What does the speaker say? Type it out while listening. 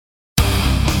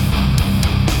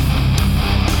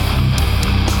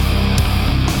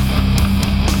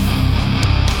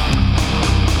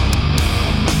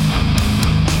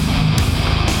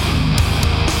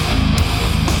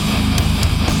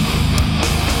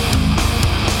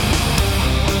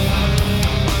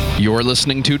You're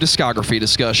listening to Discography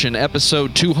Discussion,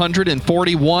 episode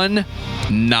 241,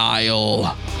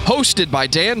 Nile. Hosted by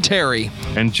Dan Terry.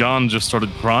 And John just started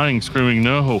crying, screaming,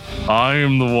 "No, I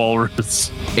am the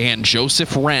walrus." And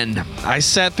Joseph Wren. I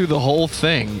sat through the whole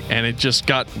thing, and it just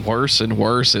got worse and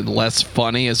worse and less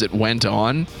funny as it went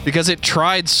on, because it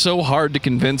tried so hard to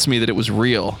convince me that it was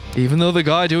real, even though the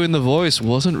guy doing the voice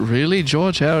wasn't really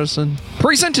George Harrison.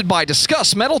 Presented by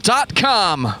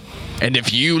DiscussMetal.com. And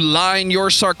if you line your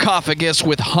sarcophagus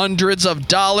with hundreds of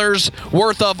dollars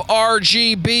worth of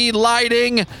RGB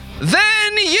lighting,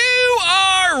 then you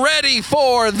are ready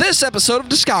for this episode of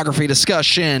Discography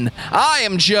Discussion. I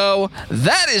am Joe.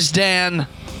 That is Dan.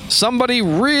 Somebody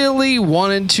really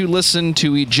wanted to listen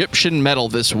to Egyptian metal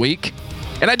this week.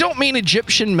 And I don't mean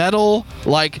Egyptian metal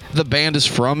like the band is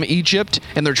from Egypt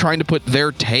and they're trying to put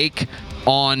their take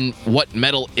on what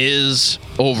metal is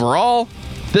overall.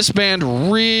 This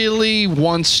band really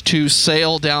wants to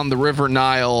sail down the River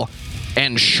Nile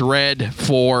and shred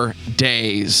for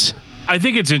days. I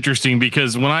think it's interesting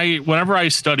because whenever I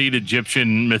studied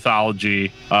Egyptian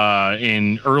mythology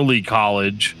in early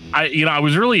college, I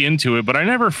was really into it, but I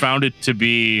never found it to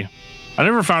be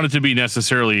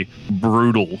necessarily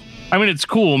brutal. I mean, it's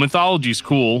cool. Mythology's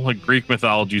cool. Like Greek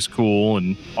mythology's cool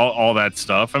and all that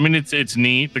stuff. I mean, it's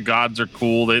neat. The gods are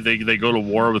cool. They go to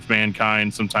war with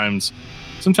mankind. Sometimes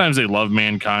they love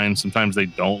mankind. Sometimes they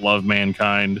don't love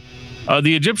mankind.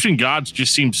 The Egyptian gods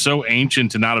just seemed so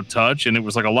ancient and out of touch, and it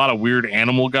was like a lot of weird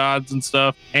animal gods and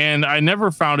stuff. And I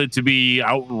never found it to be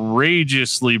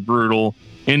outrageously brutal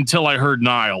until I heard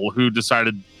Nile, who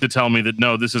decided to tell me that,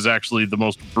 no, this is actually the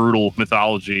most brutal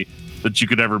mythology that you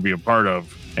could ever be a part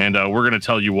of. And we're going to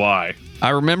tell you why. I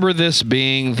remember this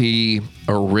being the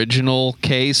original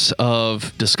case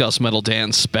of Discuss Metal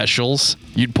Dan specials.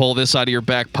 You'd pull this out of your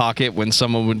back pocket when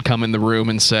someone would come in the room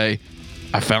and say,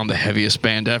 "I found the heaviest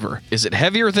band ever." Is it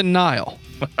heavier than Nile?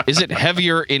 Is it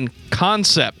heavier in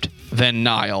concept than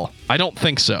Nile? I don't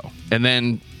think so. And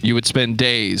then you would spend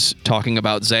days talking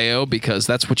about Zao because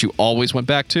that's what you always went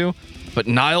back to. But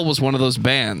Nile was one of those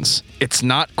bands. It's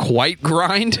not quite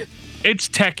grind. It's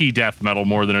techie death metal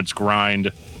more than it's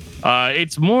grind.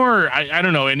 It's more, I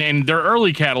don't know, and their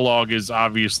early catalog is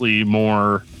obviously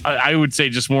more, I would say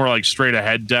just more like straight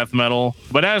ahead death metal.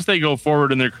 But as they go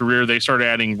forward in their career, they start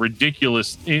adding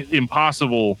ridiculous,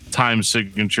 impossible time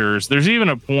signatures. There's even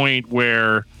a point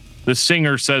where the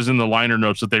singer says in the liner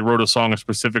notes that they wrote a song a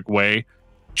specific way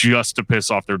just to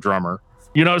piss off their drummer.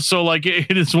 You know, so like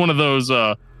it is one of those,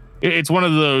 it's one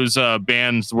of those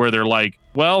bands where they're like,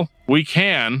 well, we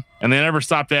can, and they never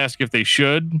stop to ask if they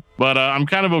should, but I'm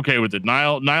kind of okay with it.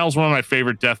 Nile's one of my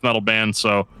favorite death metal bands,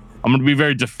 so I'm going to be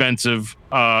very defensive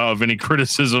of any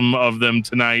criticism of them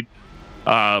tonight.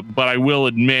 But I will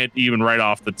admit, even right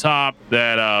off the top,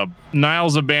 that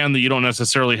Nile's a band that you don't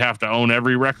necessarily have to own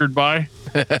every record by.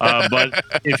 But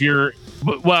if you're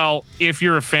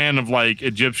a fan of like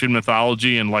Egyptian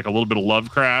mythology and like a little bit of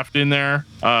Lovecraft in there,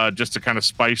 just to kind of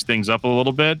spice things up a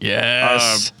little bit,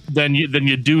 yes, then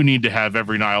you do need to have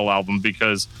every Nile album,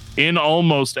 because in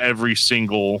almost every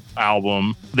single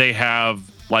album they have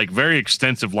like very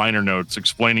extensive liner notes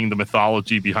explaining the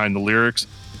mythology behind the lyrics.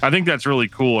 I think that's really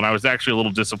cool, and I was actually a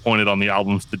little disappointed on the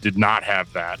albums that did not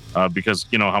have that, because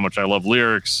you know how much I love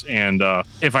lyrics, and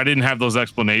if I didn't have those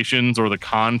explanations or the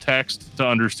context to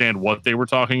understand what they were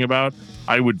talking about,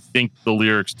 I would think the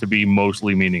lyrics to be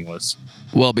mostly meaningless.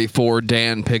 Well, before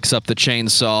Dan picks up the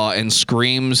chainsaw and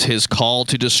screams his call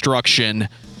to destruction,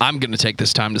 I'm going to take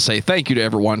this time to say thank you to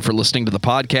everyone for listening to the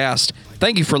podcast.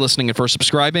 Thank you for listening and for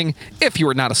subscribing. If you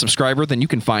are not a subscriber, then you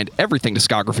can find everything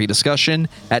Discography Discussion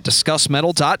at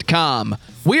DiscussMetal.com.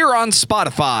 We are on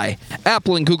Spotify,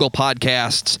 Apple and Google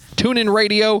Podcasts, TuneIn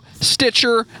Radio,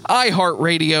 Stitcher,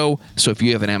 iHeartRadio. So if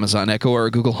you have an Amazon Echo or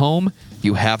a Google Home,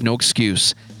 you have no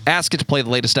excuse. Ask it to play the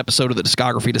latest episode of the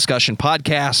Discography Discussion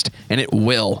podcast, and it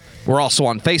will. We're also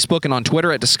on Facebook and on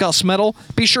Twitter at Discuss Metal.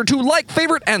 Be sure to like,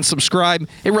 favorite, and subscribe.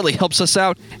 It really helps us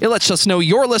out. It lets us know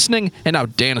you're listening, and now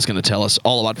Dan is going to tell us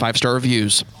all about 5-star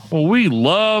reviews. Well, we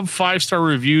love 5-star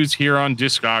reviews here on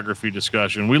Discography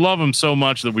Discussion. We love them so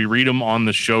much that we read them on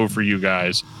the show for you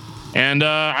guys. And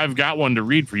I've got one to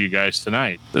read for you guys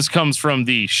tonight. This comes from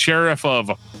the Sheriff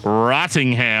of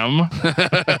Rottingham.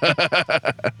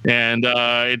 And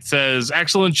it says,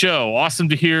 "Excellent show. Awesome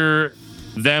to hear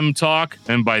them talk."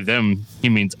 And by them, he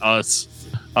means us.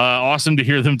 Awesome to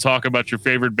hear them talk about your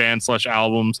favorite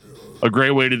band/albums. A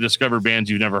great way to discover bands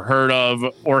you've never heard of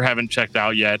or haven't checked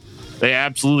out yet. They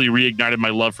absolutely reignited my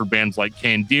love for bands like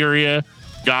Candiria,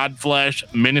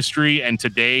 Godflesh, Ministry, and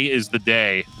Today Is the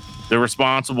Day. They're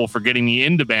responsible for getting me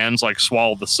into bands like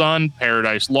Swallow the Sun,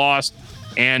 Paradise Lost,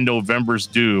 and November's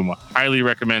Doom. Highly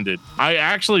recommended. I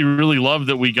actually really love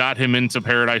that we got him into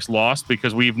Paradise Lost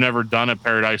because we've never done a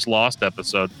Paradise Lost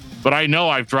episode. But I know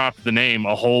I've dropped the name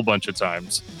a whole bunch of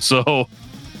times. So,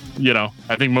 you know,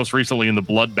 I think most recently in the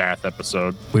Bloodbath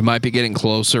episode. We might be getting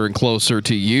closer and closer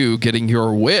to you getting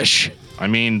your wish. I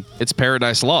mean, it's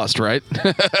Paradise Lost, right?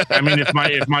 I mean, if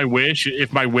my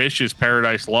wish is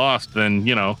Paradise Lost, then,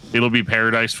 you know, it'll be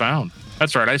Paradise Found.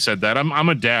 That's right. I said that. I'm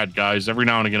a dad, guys. Every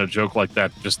now and again, a joke like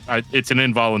that, it's an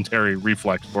involuntary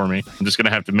reflex for me. I'm just going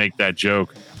to have to make that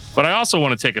joke. But I also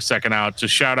want to take a second out to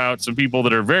shout out some people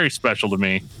that are very special to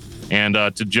me and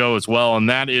to Joe as well.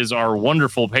 And that is our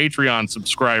wonderful Patreon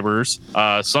subscribers,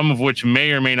 some of which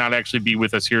may or may not actually be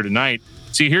with us here tonight.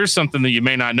 See, here's something that you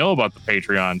may not know about the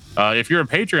Patreon. If you're a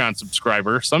Patreon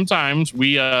subscriber, sometimes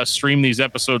we stream these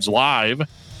episodes live,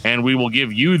 and we will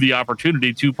give you the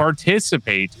opportunity to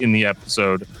participate in the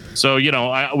episode. So, you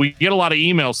know, we get a lot of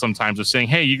emails sometimes of saying,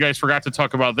 hey, you guys forgot to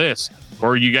talk about this,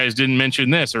 or you guys didn't mention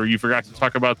this, or you forgot to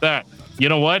talk about that. You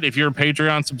know what? If you're a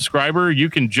Patreon subscriber, you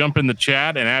can jump in the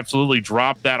chat and absolutely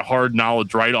drop that hard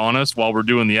knowledge right on us while we're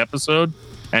doing the episode.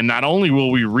 And not only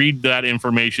will we read that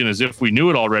information as if we knew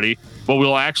it already, but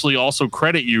we'll actually also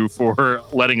credit you for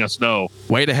letting us know.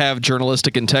 Way to have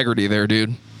journalistic integrity there,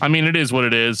 dude. I mean, it is what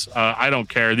it is. I don't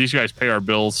care. These guys pay our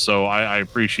bills, so I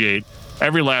appreciate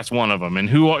every last one of them. And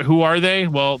who are they?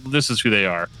 Well, this is who they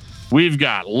are. We've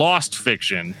got Lost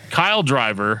Fiction, Kyle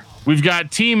Driver. We've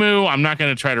got Timu. I'm not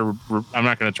going to try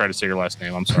to say your last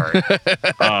name. I'm sorry.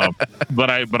 But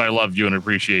I love you and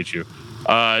appreciate you.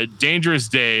 Dangerous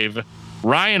Dave,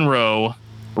 Ryan Rowe,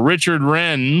 Richard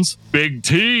Renz, Big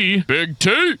T,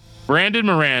 Brandon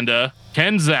Miranda,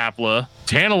 Ken Zapla,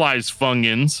 Tantalized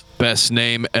Fungans, best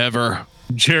name ever,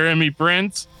 Jeremy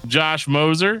Prince, Josh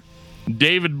Moser,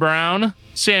 David Brown,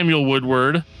 Samuel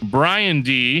Woodward, Brian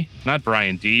Dean. And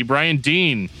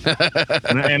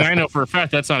I know for a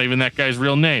fact that's not even that guy's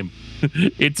real name.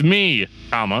 It's me,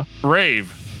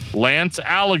 Rave, Lance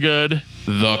Allagood,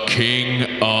 the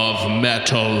King of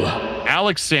Metal,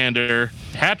 Alexander,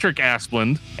 Patrick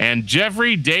Asplund, and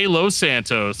Jeffrey De Los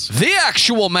Santos. The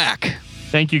actual Mac.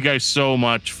 Thank you guys so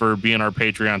much for being our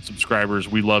Patreon subscribers.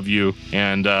 We love you.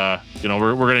 And, you know,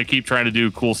 we're going to keep trying to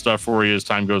do cool stuff for you as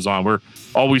time goes on. We're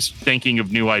always thinking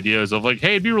of new ideas of like,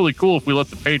 hey, it'd be really cool if we let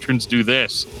the patrons do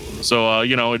this. So,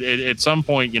 you know, at some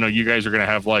point, you know, you guys are going to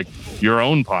have like your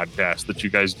own podcast that you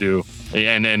guys do.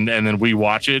 And then we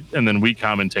watch it and then we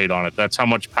commentate on it. That's how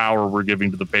much power we're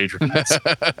giving to the patrons.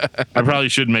 I probably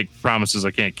should make promises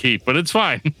I can't keep, but it's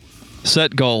fine.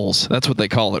 Set goals. That's what they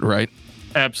call it, right?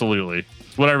 Absolutely.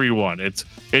 Whatever you want. It's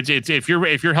if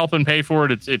you're helping pay for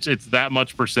it, it's that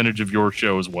much percentage of your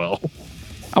show as well.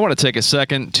 I want to take a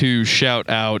second to shout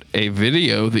out a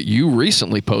video that you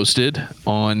recently posted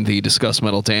on the Discuss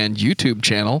Metal Dan YouTube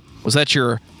channel. Was that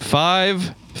your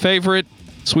 5 favorite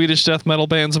Swedish death metal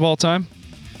bands of all time?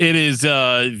 It is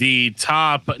the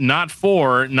top, not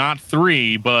 4, not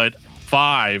 3, but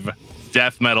 5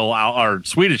 death metal or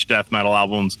Swedish death metal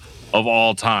albums of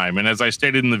all time. And as I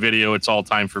stated in the video, it's all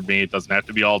time for me. It doesn't have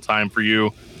to be all time for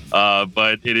you.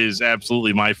 But it is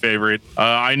absolutely my favorite.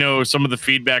 I know some of the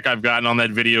feedback I've gotten on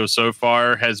that video so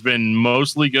far has been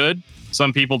mostly good.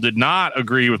 Some people did not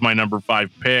agree with my number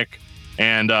 5 pick.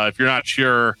 And if you're not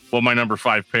sure what my number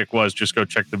 5 pick was, just go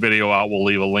check the video out. We'll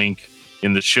leave a link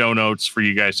in the show notes for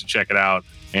you guys to check it out.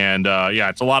 And yeah,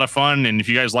 it's a lot of fun. And if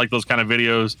you guys like those kind of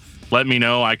videos, let me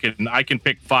know. I can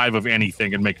pick 5 of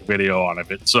anything and make a video on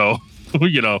it. So,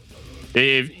 you know,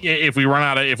 if we run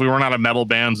out of metal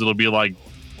bands, it'll be like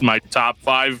my top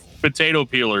 5 potato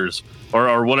peelers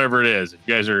or whatever it is. If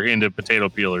you guys are into potato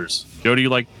peelers. Joe, do you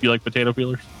like potato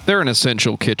peelers? They're an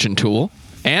essential kitchen tool,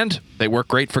 and they work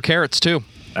great for carrots too.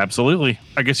 Absolutely.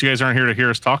 I guess you guys aren't here to hear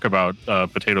us talk about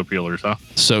potato peelers, huh?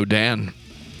 So Dan,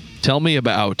 tell me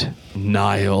about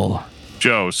Nile.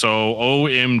 Joe, so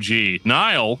OMG.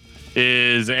 Nile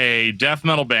is a death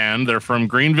metal band. They're from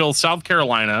Greenville, South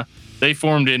Carolina. They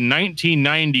formed in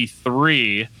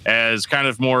 1993 as kind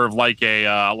of more of like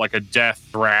a death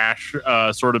thrash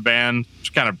sort of band, which is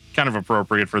kind of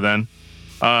appropriate for then.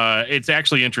 It's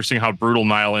actually interesting how brutal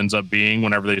Nile ends up being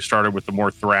whenever they started with the more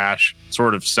thrash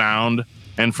sort of sound.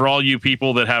 And for all you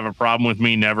people that have a problem with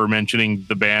me never mentioning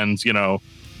the band's, you know,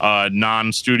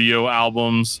 non-studio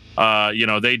albums, you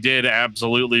know, they did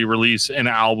absolutely release an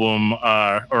album,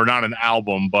 or not an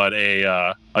album, but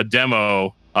a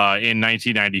demo in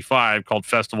 1995 called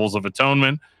Festivals of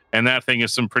Atonement. And that thing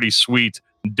is some pretty sweet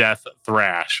death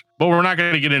thrash. But we're not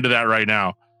going to get into that right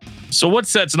now. So what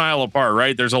sets Nile apart,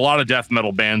 right? There's a lot of death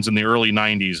metal bands in the early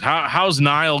 90s. How's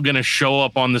Nile going to show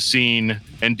up on the scene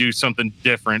and do something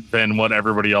different than what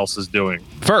everybody else is doing?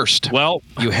 First, Well,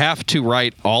 you have to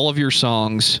write all of your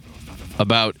songs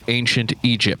about ancient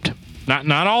Egypt.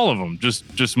 not all of them,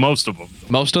 just most of them.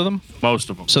 Most of them? Most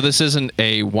of them. So this isn't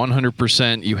a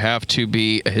 100%, you have to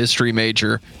be a history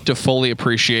major to fully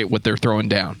appreciate what they're throwing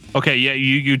down. Okay, yeah,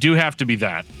 you do have to be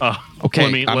that. Okay,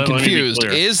 let me I'm be confused.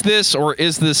 clear. Is this or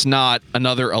is this not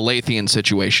another Alathian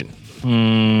situation?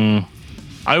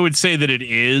 I would say that it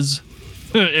is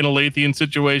an Alathian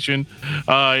situation,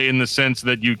 in the sense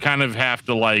that you kind of have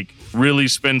to like really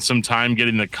spend some time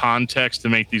getting the context to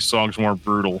make these songs more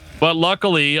brutal. But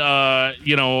luckily, our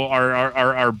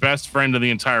best friend in the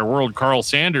entire world, Carl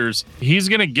Sanders, he's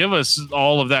going to give us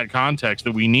all of that context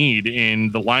that we need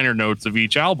in the liner notes of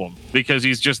each album, because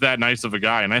he's just that nice of a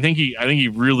guy. And I think he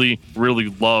really, really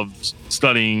loves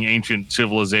studying ancient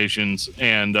civilizations,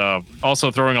 and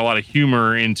also throwing a lot of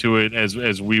humor into it,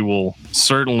 as we will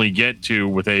certainly get to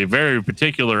with a very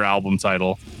particular album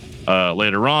title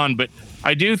later on. But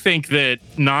I do think that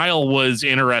Nile was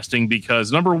interesting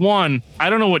because, number one, I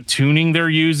don't know what tuning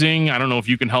they're using. I don't know if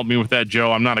you can help me with that,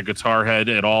 Joe. I'm not a guitar head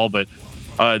at all, but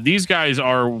these guys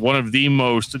are one of the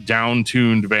most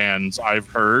down-tuned bands I've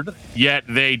heard, yet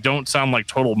they don't sound like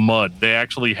total mud. They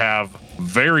actually have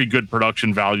very good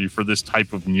production value for this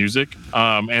type of music.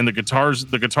 And the guitars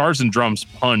and drums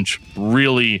punch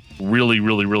really, really,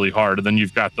 really, really hard. And then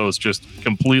you've got those just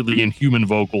completely inhuman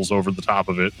vocals over the top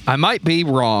of it. I might be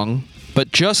wrong,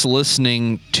 but just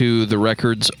listening to the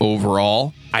records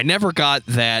overall, I never got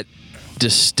that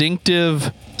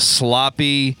distinctive,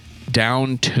 sloppy,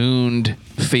 down-tuned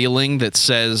feeling that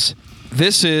says,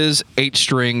 this is 8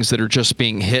 strings that are just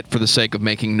being hit for the sake of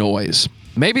making noise.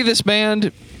 Maybe this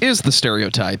band is the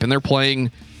stereotype, and they're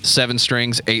playing 7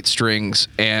 strings, 8 strings,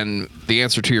 and the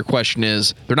answer to your question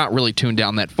is they're not really tuned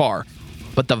down that far.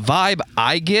 But the vibe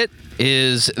I get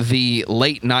is the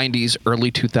late 90s,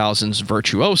 early 2000s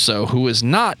virtuoso who is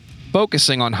not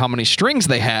focusing on how many strings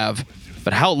they have,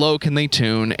 but how low can they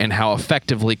tune and how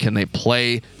effectively can they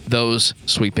play those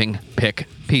sweeping pick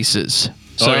pieces.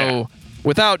 So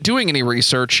without doing any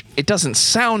research, it doesn't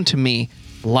sound to me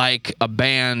like a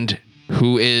band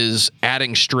who is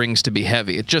adding strings to be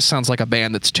heavy. It just sounds like a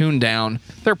band that's tuned down.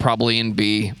 They're probably in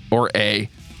B or A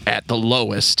at the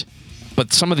lowest.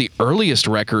 But some of the earliest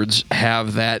records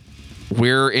have that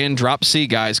we're in drop C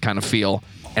guys kind of feel.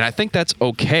 And I think that's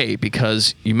okay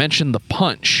because you mentioned the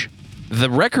punch. The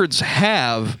records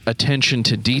have attention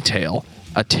to detail,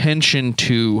 attention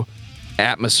to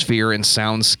atmosphere and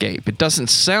soundscape. It doesn't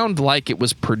sound like it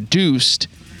was produced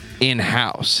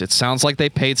in-house. It sounds like they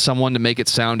paid someone to make it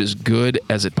sound as good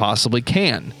as it possibly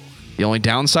can. The only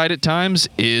downside at times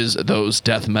is those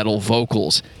death metal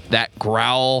vocals. That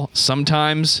growl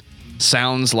sometimes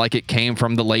sounds like it came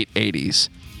from the late 80s,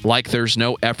 like there's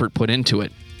no effort put into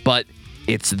it, but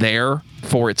it's there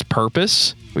for its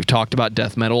purpose. We've talked about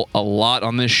death metal a lot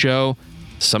on this show.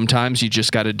 Sometimes you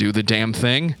just got to do the damn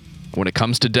thing. When it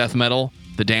comes to death metal,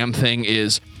 the damn thing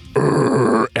is,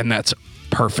 and that's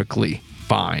perfectly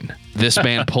fine. This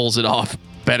band pulls it off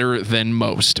better than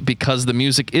most because the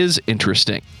music is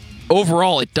interesting.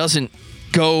 Overall, it doesn't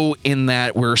go in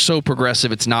that we're so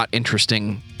progressive it's not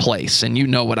interesting place, and you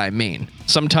know what I mean.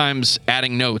 Sometimes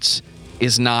adding notes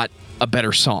is not a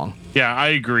better song. Yeah, I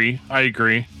agree.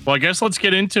 Well, I guess let's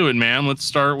get into it, man. Let's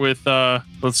start with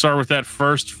that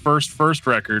first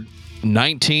record.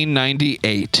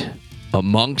 1998,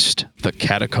 Amongst the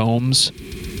Catacombs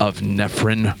of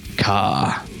Nephren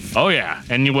Ka. Oh yeah,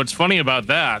 and what's funny about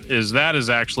that is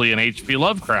actually an H.P.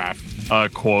 Lovecraft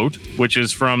quote, which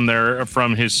is from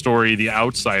his story The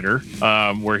Outsider,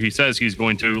 where he says he's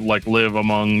going to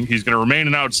remain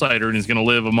an outsider and he's going to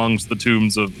live amongst the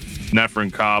tombs of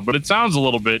Nephren Ka. But it sounds a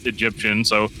little bit Egyptian,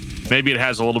 so maybe it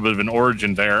has a little bit of an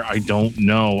origin there. I don't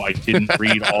know. I didn't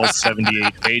read all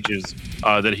 78 pages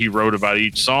that he wrote about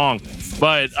each song,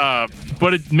 but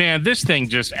man, this thing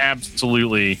just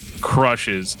absolutely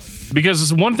crushes.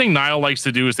 Because one thing Nile likes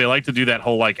to do is they like to do that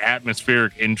whole like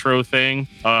atmospheric intro thing,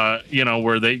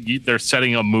 where they're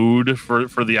setting a mood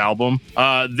for the album.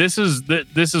 This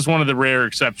is one of the rare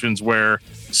exceptions where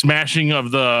smashing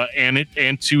of the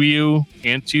Antu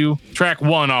track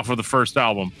 1 off of the first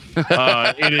album.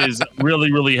 It is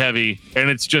really, really heavy, and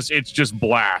it's just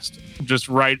blast, just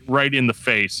right in the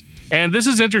face. And this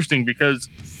is interesting because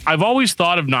I've always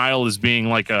thought of Nile as being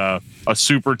like a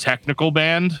super technical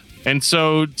band. And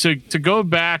so to go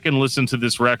back and listen to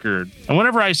this record, and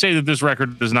whenever I say that this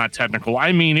record is not technical,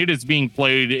 I mean it is being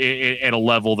played at a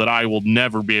level that I will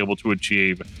never be able to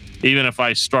achieve. even if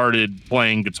I started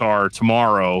playing guitar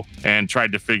tomorrow and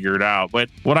tried to figure it out. But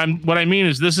what I mean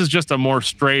is this is just a more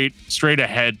straight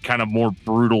ahead, kind of more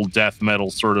brutal death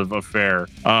metal sort of affair.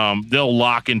 They'll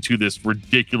lock into this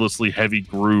ridiculously heavy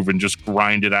groove and just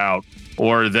grind it out.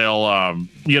 Or they'll,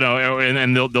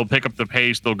 and they'll pick up the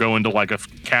pace. They'll go into like a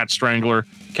Cat Strangler.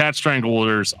 Cat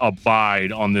Stranglers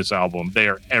abide on this album. They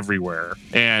are everywhere,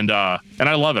 and I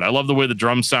love it. I love the way the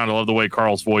drums sound. I love the way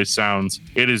Carl's voice sounds.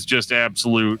 It is just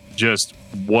absolute, just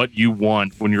what you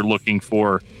want when you're looking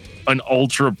for an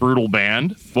ultra brutal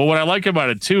band. But what I like about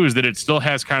it too is that it still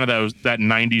has kind of that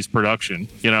 90s production.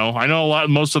 I know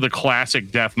most of the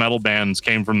classic death metal bands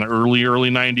came from the early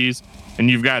 90s. And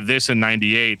you've got this in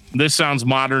 98. This sounds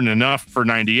modern enough for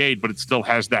 98, but it still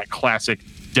has that classic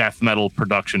death metal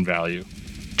production value.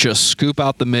 Just scoop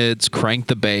out the mids, crank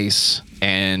the bass,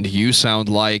 and you sound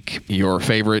like your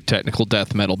favorite technical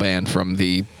death metal band from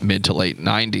the mid to late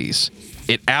 90s.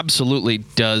 It absolutely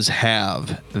does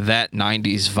have that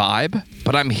 90s vibe,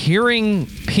 but I'm hearing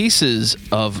pieces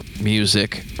of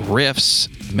music,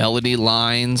 riffs, melody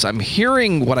lines. I'm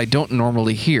hearing what I don't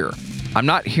normally hear. I'm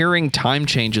not hearing time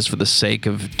changes for the sake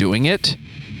of doing it.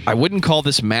 I wouldn't call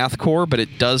this mathcore, but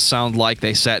it does sound like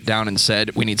they sat down and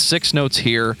said, we need 6 notes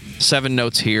here, 7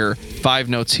 notes here, 5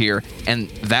 notes here, and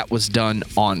that was done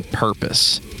on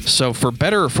purpose. So for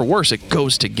better or for worse, it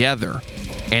goes together.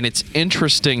 And it's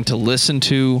interesting to listen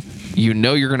to. You're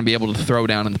going to be able to throw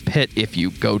down in the pit if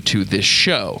you go to this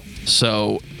show.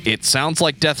 So it sounds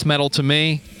like death metal to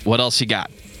me. What else you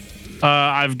got?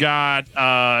 I've got,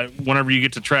 whenever you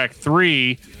get to track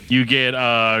 3, you get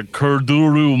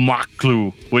Kurduru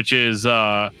Maklu, which is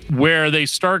where they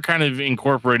start kind of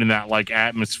incorporating that like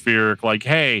atmospheric, like,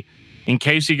 hey, in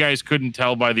case you guys couldn't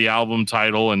tell by the album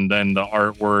title and then the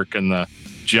artwork and the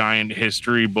giant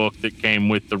history book that came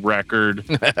with the record.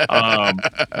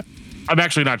 I'm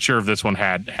actually not sure if this one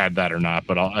had that or not,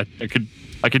 but I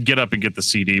could get up and get the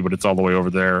CD, but it's all the way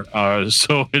over there.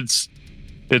 So it's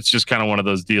just kind of one of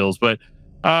those deals. But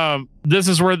this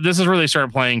is where they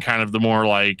start playing kind of the more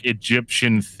like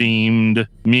Egyptian themed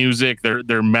music.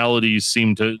 Their melodies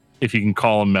seem to, if you can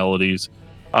call them melodies,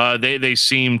 they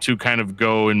seem to kind of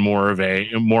go in more of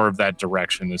that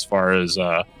direction as far as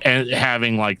and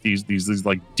having like these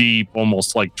like deep,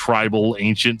 almost like tribal,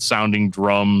 ancient sounding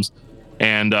drums.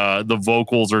 And the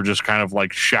vocals are just kind of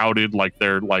like shouted like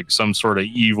they're like some sort of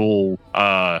evil,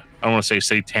 I don't want to say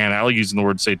satanic. I like using the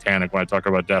word satanic when I talk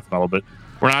about death metal, but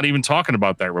we're not even talking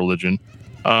about that religion.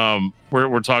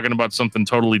 We're talking about something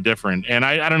totally different. And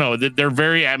I don't know, they're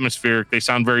very atmospheric. They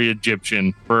sound very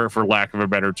Egyptian, for lack of a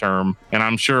better term. And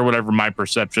I'm sure whatever my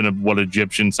perception of what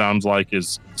Egyptian sounds like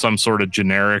is some sort of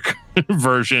generic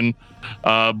version.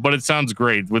 But it sounds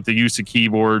great with the use of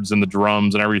keyboards and the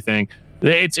drums and everything.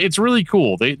 It's really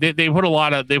cool. They put a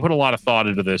lot of thought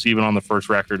into this, even on the first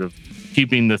record, of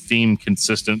keeping the theme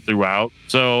consistent throughout.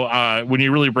 So when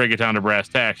you really break it down to brass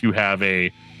tacks, you have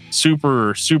a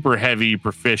super, super heavy,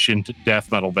 proficient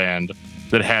death metal band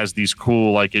that has these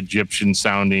cool, like Egyptian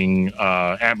sounding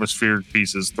atmospheric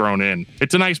pieces thrown in.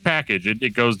 It's a nice package.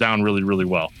 It goes down really, really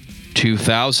well.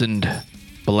 2000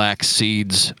 Black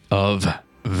Seeds of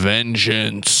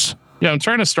Vengeance. Yeah, I'm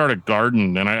trying to start a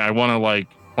garden, and I want to like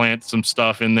plant some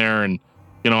stuff in there, and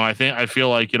I feel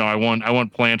like I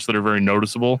want plants that are very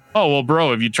noticeable. Oh well,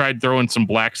 bro, have you tried throwing some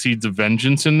Black Seeds of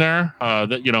Vengeance in there? I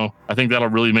think that'll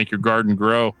really make your garden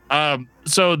grow.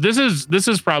 So this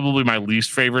is probably my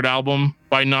least favorite album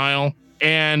by Nile,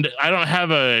 and I don't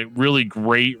have a really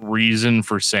great reason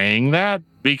for saying that,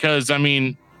 because I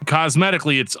mean,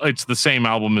 cosmetically it's the same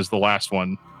album as the last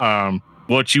one.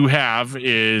 What you have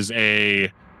is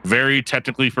a very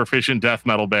technically proficient death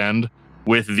metal band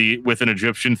with an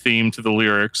Egyptian theme to the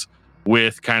lyrics,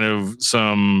 with kind of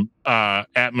some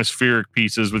atmospheric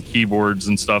pieces with keyboards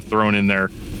and stuff thrown in there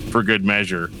for good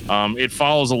measure. It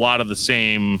follows a lot of the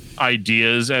same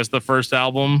ideas as the first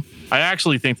album. I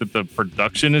actually think that the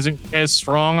production isn't as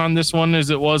strong on this one as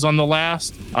it was on the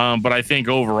last, but I think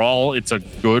overall it's a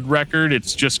good record.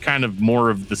 It's just kind of more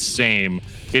of the same.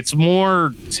 It's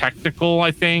more technical,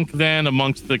 I think, than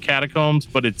Amongst the Catacombs,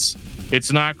 but it's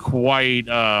not quite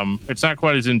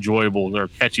as enjoyable or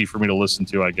catchy for me to listen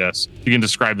to, I guess. You can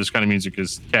describe this kind of music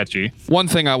as catchy. One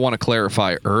thing I want to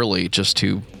clarify early, just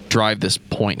to drive this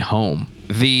point home.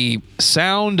 The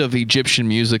sound of Egyptian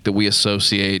music that we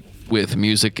associate with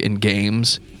music in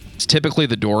games is typically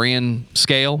the Dorian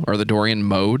scale or the Dorian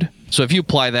mode. So if you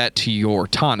apply that to your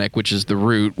tonic, which is the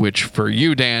root, which for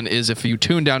you, Dan, is if you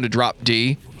tune down to drop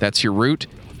D, that's your root.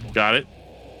 Got it.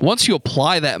 Once you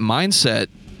apply that mindset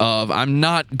of I'm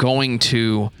not going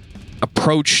to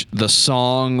approach the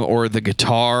song or the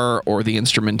guitar or the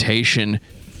instrumentation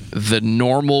the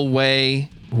normal way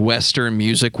Western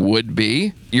music would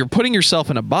be, you're putting yourself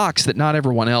in a box that not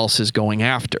everyone else is going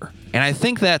after. And I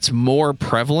think that's more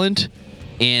prevalent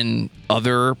in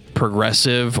other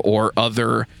progressive or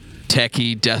other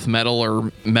techie death metal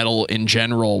or metal in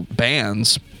general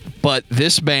bands. But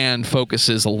this band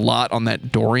focuses a lot on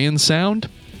that Dorian sound.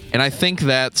 And I think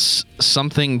that's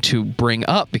something to bring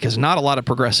up because not a lot of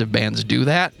progressive bands do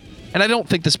that. And I don't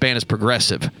think this band is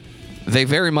progressive. They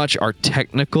very much are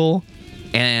technical,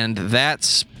 and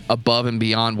that's above and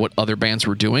beyond what other bands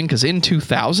were doing. Because in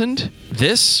 2000,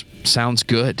 this sounds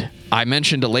good. I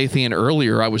mentioned Alathian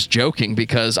earlier. I was joking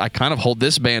because I kind of hold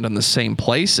this band in the same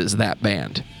place as that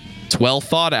band. It's well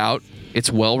thought out.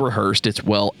 It's well rehearsed. It's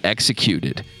well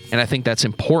executed. And I think that's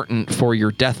important for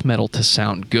your death metal to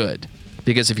sound good.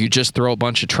 Because if you just throw a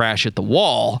bunch of trash at the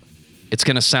wall, it's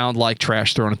going to sound like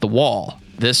trash thrown at the wall.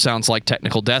 This sounds like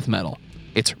technical death metal.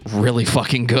 It's really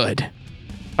fucking good.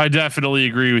 I definitely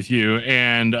agree with you.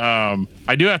 And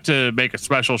I do have to make a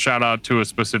special shout out to a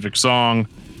specific song.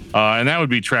 And that would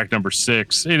be track number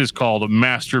 6. It is called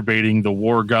Masturbating the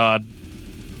War God,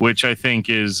 which I think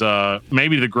is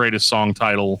maybe the greatest song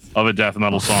title of a death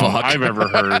metal song I've ever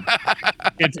heard.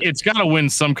 It's got to win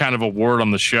some kind of award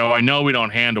on the show. I know we don't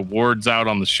hand awards out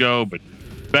on the show, but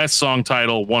best song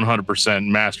title, 100%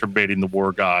 Masturbating the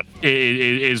War God. It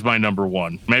is my number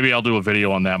one. Maybe I'll do a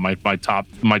video on that. My top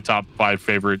 5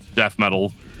 favorite death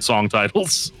metal song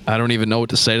titles. I don't even know what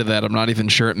to say to that. I'm not even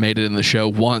sure it made it in the show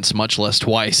once, much less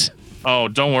twice. Oh,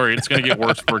 don't worry. It's going to get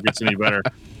worse before it gets any better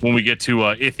when we get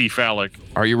to Ithy Phallic.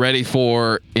 Are you ready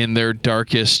for In Their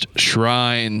Darkest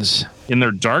Shrines? In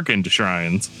Their Darkened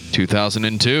Shrines.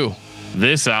 2002.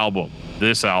 This album.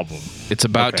 It's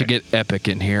about to get epic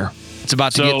in here. It's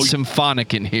about to get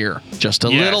symphonic in here. Just a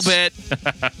little bit.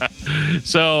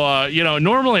 So,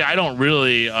 normally I don't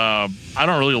really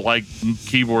like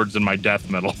keyboards in my death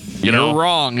metal. You're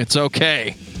wrong. It's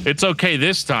okay. It's okay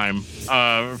this time,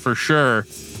 for sure.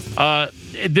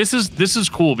 This is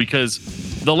cool because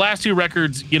the last 2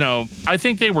 records, I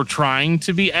think they were trying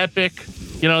to be epic.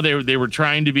 They were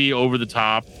trying to be over the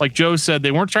top. Like Joe said,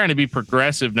 they weren't trying to be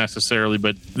progressive necessarily,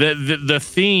 but the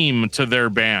theme to their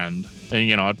band,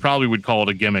 and I probably would call it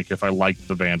a gimmick if I liked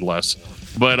the band less.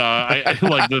 But I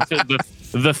like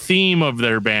the theme of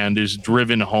their band is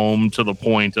driven home to the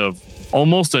point of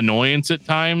almost annoyance at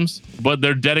times, but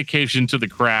their dedication to the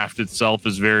craft itself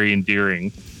is very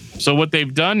endearing. So what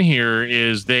they've done here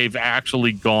is they've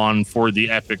actually gone for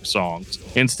the epic songs.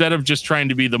 Instead of just trying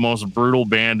to be the most brutal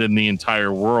band in the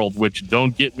entire world, which,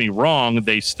 don't get me wrong,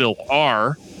 they still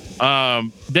are.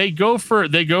 They go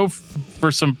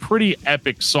for some pretty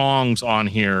epic songs on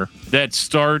here that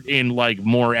start in like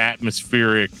more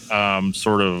atmospheric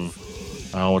sort of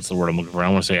what's the word I'm looking for? I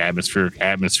want to say atmosphere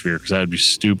because that would be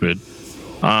stupid.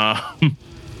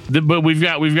 But we've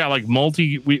got like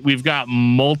multi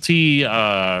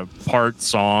part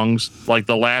songs. Like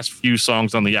the last few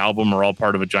songs on the album are all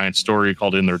part of a giant story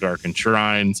called In Their Darkened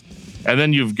Shrines. And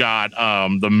then you've got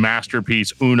the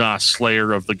masterpiece Unas,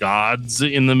 Slayer of the Gods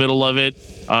in the middle of it,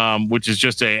 which is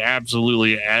just a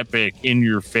absolutely epic,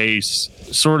 in-your-face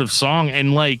sort of song.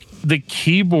 And like the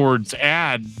keyboards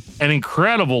add an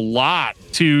incredible lot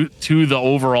to the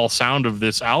overall sound of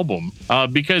this album,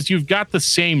 because you've got the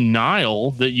same Nile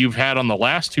that you've had on the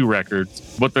last 2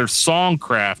 records, but their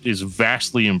songcraft is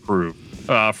vastly improved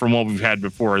from what we've had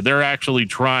before. They're actually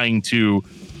trying to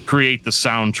create the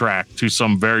soundtrack to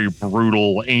some very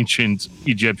brutal ancient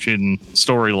Egyptian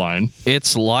storyline.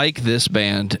 It's like this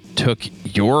band took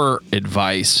your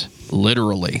advice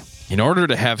literally. In order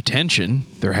to have tension,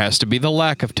 there has to be the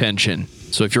lack of tension.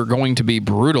 So if you're going to be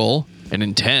brutal and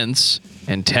intense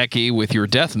and techie with your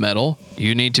death metal,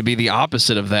 you need to be the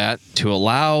opposite of that to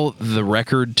allow the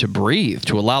record to breathe,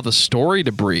 to allow the story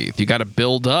to breathe. You got to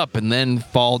build up and then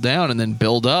fall down and then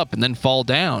build up and then fall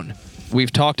down.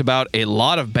 We've talked about a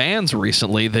lot of bands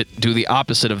recently that do the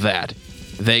opposite of that.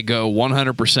 They go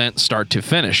 100% start to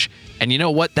finish. And you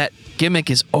know what? That gimmick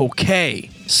is okay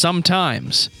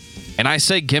sometimes. And I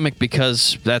say gimmick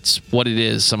because that's what it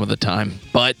is some of the time.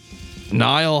 But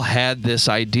Nile had this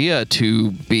idea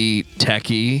to be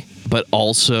techie, but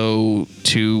also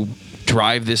to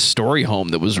drive this story home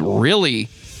that was really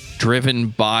driven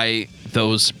by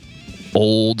those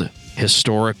old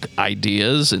historic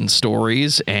ideas and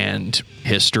stories and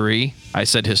history. I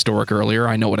said historic earlier.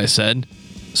 I know what I said.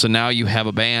 So now you have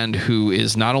a band who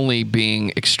is not only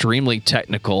being extremely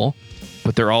technical,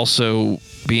 but they're also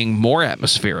being more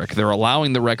atmospheric. They're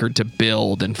allowing the record to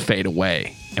build and fade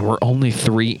away. And we're only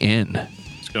 3 in.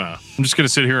 just gonna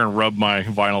sit here and rub my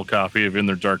vinyl copy of In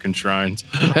Their Darkened Shrines.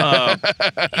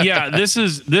 Yeah,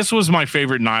 this was my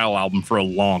favorite Nile album for a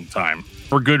long time,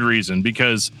 for good reason,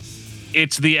 because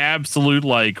it's the absolute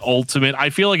like ultimate. I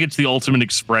feel like it's the ultimate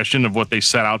expression of what they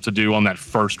set out to do on that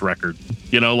first record.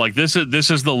 You know, like this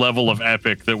is the level of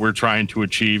epic that we're trying to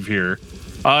achieve here,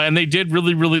 and they did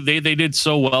really they did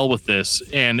so well with this.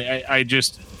 And I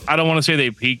don't want to say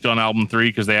they peaked on album 3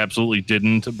 because they absolutely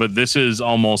didn't, but this is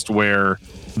almost where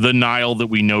the Nile that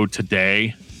we know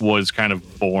today was kind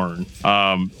of born.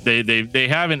 They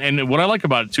haven't, and what I like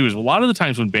about it too is a lot of the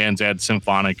times when bands add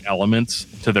symphonic elements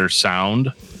to their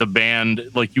sound, the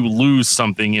band, like, you lose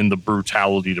something in the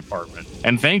brutality department.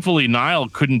 And thankfully, Nile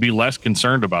couldn't be less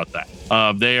concerned about that.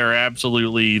 They are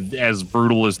absolutely as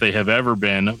brutal as they have ever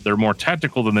been. They're more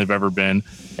technical than they've ever been,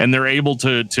 and they're able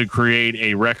to create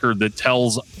a record that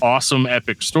tells awesome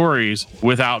epic stories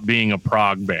without being a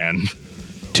prog band.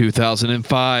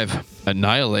 2005,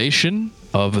 Annihilation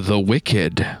of the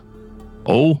Wicked.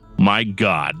 Oh my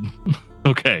God.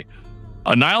 Okay.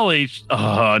 Annihilation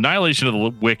of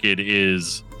the Wicked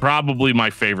is probably my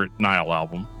favorite Nile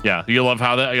album. Yeah. You'll love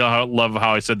how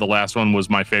I said the last one was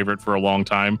my favorite for a long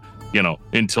time, you know,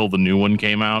 until the new one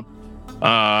came out.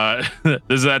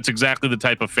 That's exactly the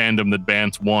type of fandom that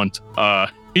bands want,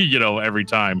 you know, every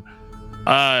time.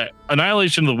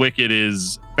 Annihilation of the Wicked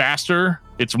is faster.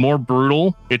 It's more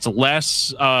brutal. It's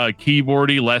less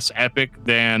keyboardy, less epic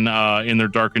than In Their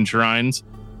Darkened Shrines.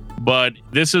 But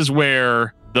this is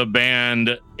where the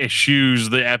band eschews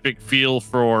the epic feel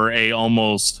for a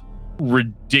almost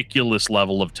ridiculous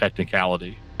level of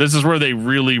technicality. This is where they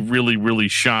really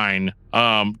shine.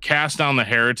 Cast Down the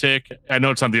Heretic. I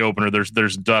know it's not the opener.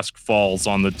 There's Dusk Falls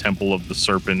on the Temple of the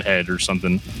Serpent Head or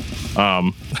something.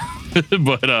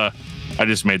 But I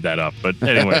just made that up. But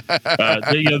anyway,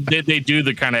 they do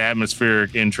the kind of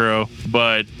atmospheric intro.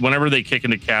 But whenever they kick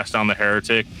into Cast Down the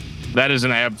Heretic, that is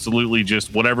an absolutely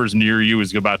just whatever's near you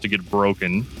is about to get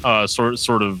broken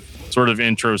sort of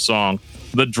intro song.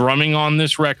 The drumming on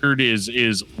this record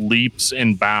is leaps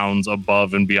and bounds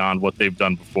above and beyond what they've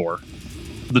done before.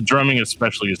 The drumming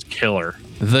especially is killer.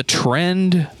 The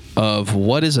trend of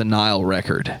what is a Nile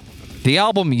record. The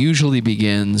album usually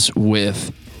begins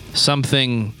with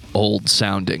something old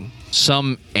sounding,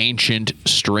 some ancient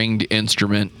stringed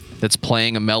instrument that's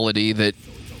playing a melody that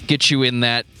gets you in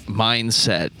that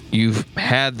mindset. You've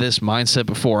had this mindset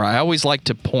before. I always like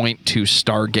to point to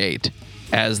Stargate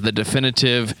as the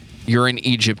definitive You're in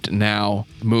Egypt Now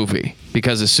movie,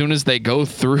 because as soon as they go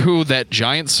through that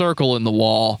giant circle in the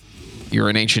wall, you're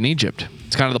in ancient Egypt.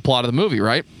 It's kind of the plot of the movie,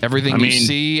 right? Everything you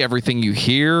see, everything you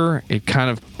hear, it kind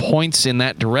of points in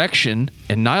that direction.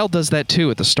 And Nile does that too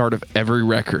at the start of every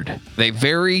record. They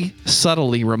very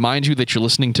subtly remind you that you're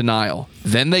listening to Nile.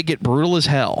 Then they get brutal as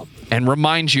hell and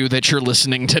remind you that you're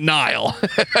listening to Nile.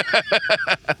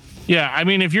 Yeah, I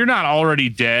mean, if you're not already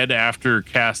dead after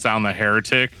Cast Down the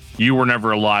Heretic, you were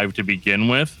never alive to begin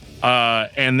with.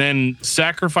 And then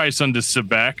Sacrifice unto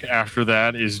Sebek after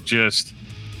that is just...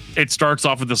 It starts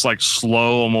off with this like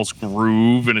slow, almost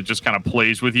groove, and it just kind of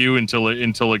plays with you until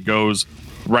it goes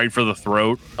right for the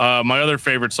throat. My other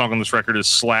favorite song on this record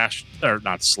is Lashed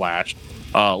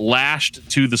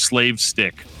to the Slave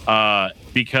Stick,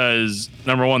 because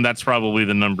number one, that's probably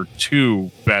the number 2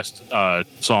 best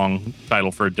song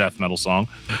title for a death metal song.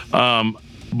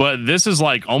 But this is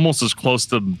like almost as close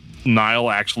to Nile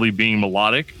actually being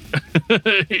melodic,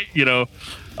 you know.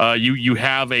 You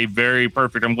have a very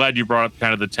perfect... I'm glad you brought up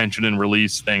kind of the tension and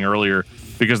release thing earlier,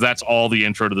 because that's all the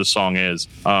intro to the song is.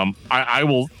 I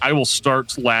will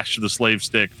start Lash to the Slave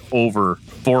Stick over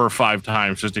 4 or 5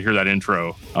 times just to hear that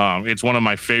intro. It's one of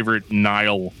my favorite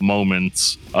Nile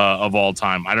moments of all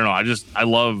time. I don't know. I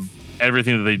love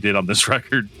everything that they did on this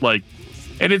record. Like,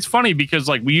 and it's funny because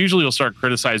like we usually will start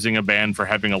criticizing a band for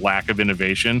having a lack of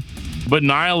innovation, but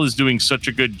Nile is doing such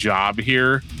a good job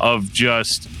here of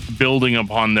just building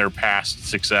upon their past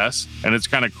success, and it's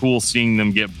kind of cool seeing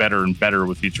them get better and better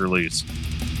with each release.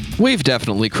 We've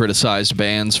definitely criticized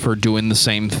bands for doing the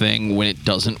same thing when it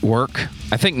doesn't work.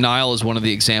 I think Nile is one of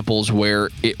the examples where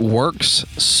it works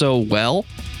so well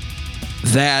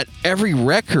that every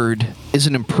record is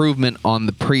an improvement on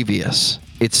the previous.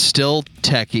 It's still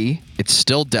techie, it's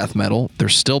still death metal, they're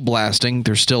still blasting,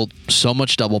 there's still so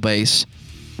much double bass.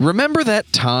 Remember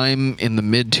that time in the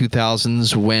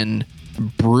mid-2000s when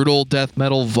brutal death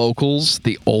metal vocals,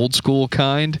 the old school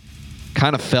kind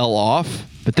of fell off,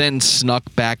 but then snuck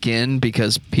back in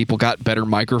because people got better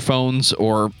microphones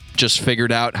or just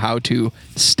figured out how to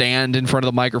stand in front of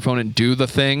the microphone and do the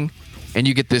thing? and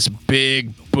you get this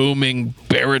big, booming,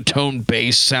 baritone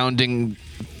bass sounding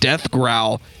death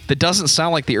growl that doesn't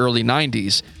sound like the early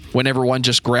 90s when everyone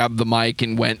just grabbed the mic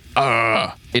and went,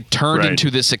 ugh. It turned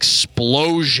into this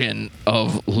explosion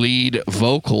of lead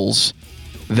vocals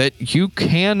that you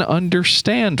can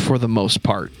understand for the most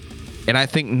part. And I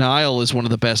think Nile is one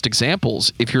of the best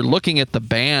examples. If you're looking at the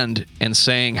band and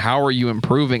saying, how are you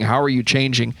improving? How are you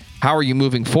changing? How are you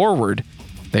moving forward?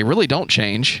 They really don't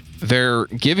change. They're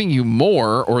giving you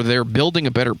more, or they're building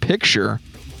a better picture.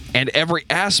 And every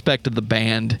aspect of the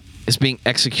band is being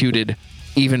executed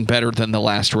even better than the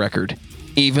last record.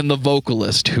 Even the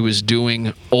vocalist, who is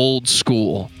doing old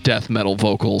school death metal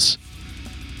vocals,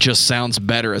 just sounds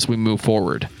better as we move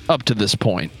forward up to this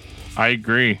point. I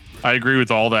agree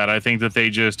with all that. I think that they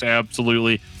just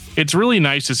absolutely, it's really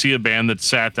nice to see a band that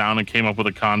sat down and came up with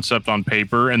a concept on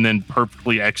paper and then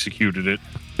perfectly executed it.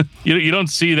 You don't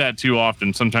see that too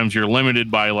often. Sometimes you're limited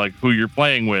by like who you're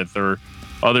playing with or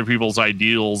other people's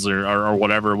ideals or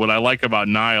whatever. What I like about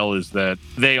Nile is that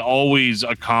they always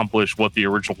accomplish what the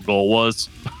original goal was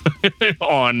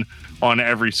on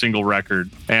every single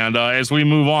record. And as we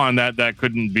move on, that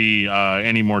couldn't be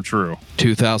any more true.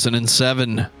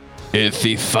 2007,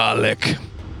 Ithyphallic.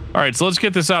 All right, so let's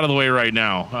get this out of the way right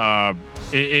now.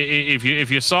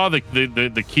 If you saw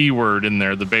the keyword in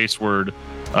there, the base word,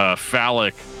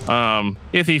 phallic,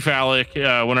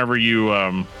 Ithyphallic, whenever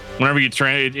you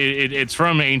it's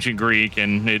from ancient Greek,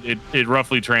 and it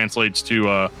roughly translates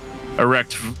to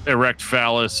erect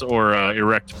phallus or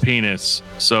erect penis.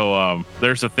 So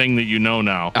there's a thing that you know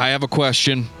now. I have a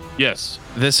question. Yes.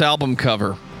 This album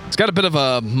cover, it's got a bit of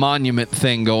a monument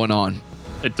thing going on.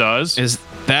 It does. Is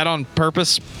that on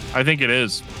purpose? I think it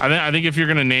is. I think if you're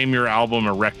going to name your album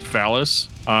Erect Phallus,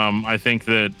 I think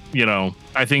that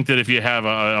if you have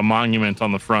a monument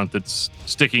on the front that's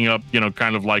sticking up,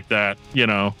 kind of like that,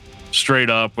 straight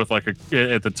up with like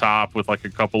at the top with like a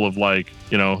couple of like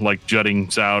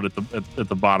juttings out at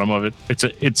the bottom of it.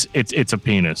 It's a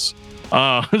penis.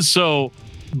 So,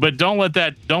 but don't let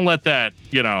that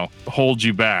hold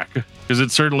you back, because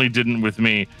it certainly didn't with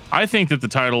me. I think that the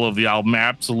title of the album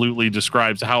absolutely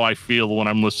describes how I feel when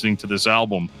I'm listening to this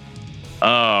album.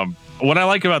 What I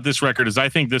like about this record is I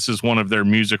think this is one of their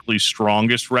musically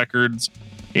strongest records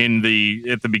at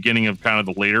the beginning of kind of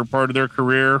the later part of their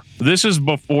career. This is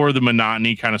before the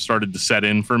monotony kind of started to set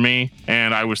in for me,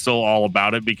 and I was still all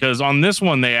about it, because on this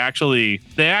one they actually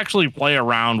play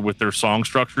around with their song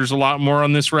structures a lot more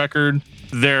on this record.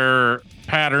 Their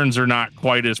patterns are not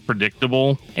quite as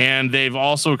predictable, and they've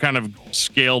also kind of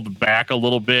scaled back a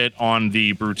little bit on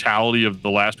the brutality of the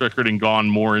last record and gone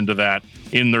more into that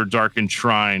In Their Darkened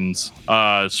Shrines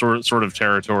sort of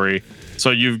territory.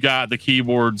 So you've got the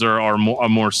keyboards are a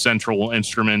more central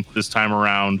instrument this time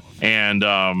around, and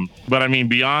but I mean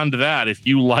beyond that, if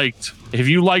you liked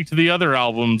the other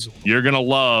albums, you're gonna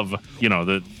love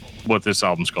what this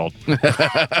album's called.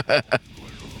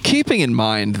 Keeping in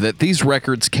mind that these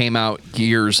records came out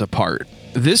years apart,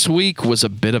 this week was a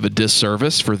bit of a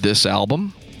disservice for this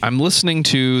album. I'm listening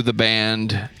to the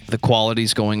band, the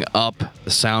quality's going up,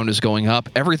 the sound is going up,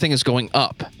 everything is going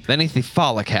up. Then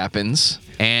Ithyphallic happens,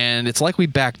 and it's like we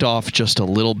backed off just a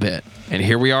little bit. And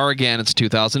here we are again, it's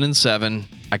 2007.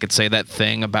 I could say that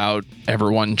thing about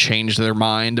everyone changed their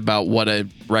mind about what a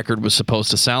record was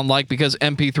supposed to sound like because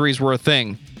MP3s were a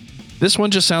thing. This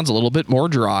one just sounds a little bit more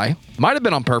dry. Might have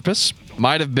been on purpose.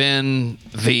 Might have been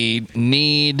the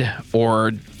need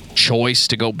or choice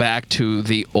to go back to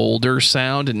the older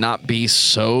sound and not be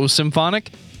so symphonic.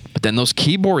 But then those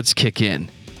keyboards kick in,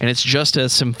 and it's just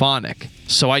as symphonic.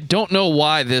 So I don't know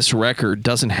why this record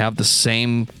doesn't have the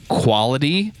same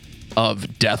quality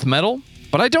of death metal,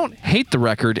 but I don't hate the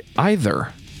record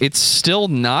either. It's still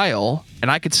Nile, and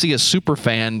I could see a super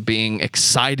fan being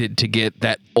excited to get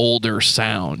that older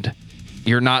sound.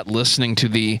 You're not listening to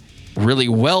the really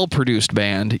well-produced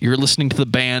band. You're listening to the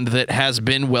band that has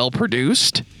been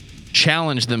well-produced,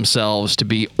 challenge themselves to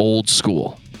be old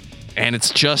school. And it's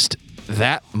just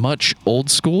that much old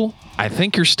school. I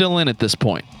think you're still in at this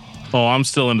point. Oh, I'm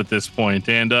still in at this point.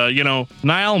 And,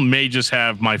 Nile may just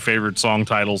have my favorite song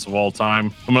titles of all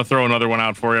time. I'm going to throw another one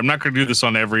out for you. I'm not going to do this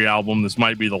on every album. This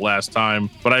might be the last time.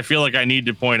 But I feel like I need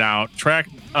to point out track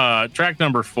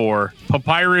number 4,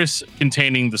 Papyrus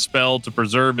containing the spell to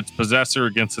preserve its possessor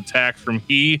against attack from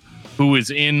he who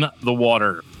is in the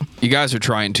water. You guys are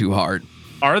trying too hard.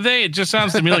 Are they? It just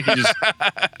sounds to me like you just...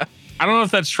 I don't know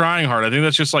if that's trying hard. I think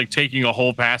that's just like taking a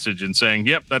whole passage and saying,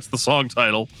 yep, that's the song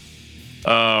title.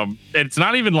 It's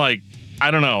not even like, I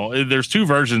don't know. There's 2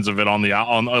 versions of it on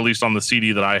at least on the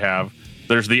CD that I have.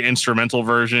 There's the instrumental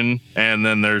version, and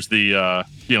then there's the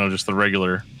just the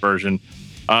regular version.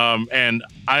 And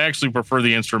I actually prefer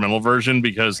the instrumental version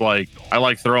because like I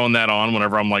like throwing that on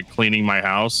whenever I'm like cleaning my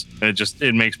house, and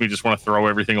it makes me just want to throw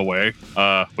everything away,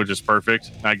 which is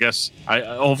perfect. I guess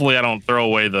hopefully I don't throw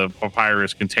away the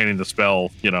papyrus containing the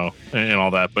spell, and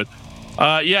all that. But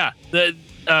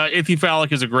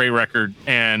Ichthyphallic is a great record,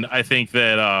 and I think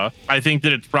that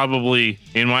it's probably,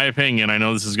 in my opinion, I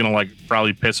know this is gonna like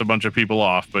probably piss a bunch of people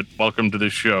off, but welcome to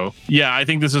this show. Yeah, I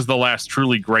think this is the last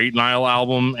truly great Nile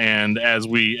album, and as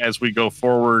we go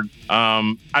forward,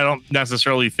 I don't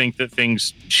necessarily think that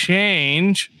things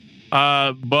change,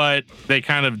 but they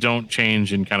kind of don't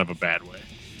change in kind of a bad way.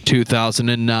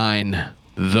 2009,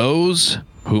 Those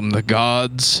Whom the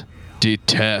Gods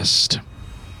Detest.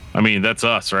 I mean, that's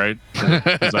us, right?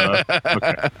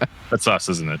 Okay. That's us,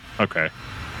 isn't it? Okay.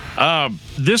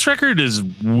 This record is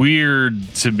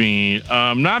weird to me,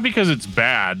 not because it's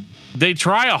bad. They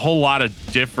try a whole lot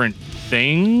of different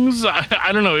things.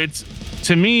 I don't know.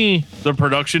 To me, the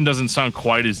production doesn't sound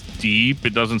quite as deep.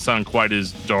 It doesn't sound quite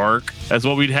as dark as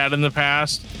what we'd had in the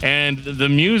past. And the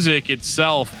music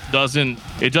itself doesn't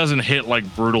hit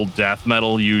like brutal death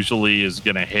metal usually is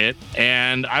going to hit.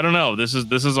 And I don't know, this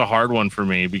is a hard one for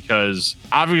me because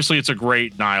obviously it's a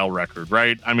great Nile record,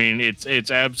 right? I mean,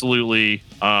 it's absolutely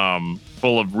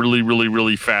full of really, really,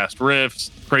 really fast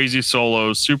riffs, crazy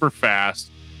solos, super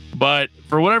fast. But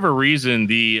for whatever reason,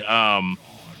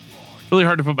 really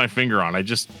hard to put my finger on. I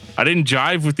didn't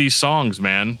jive with these songs,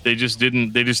 man. They just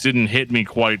didn't hit me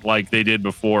quite like they did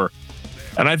before.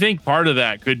 And I think part of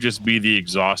that could just be the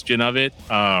exhaustion of it.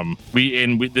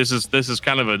 This is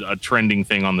kind of a trending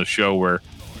thing on the show where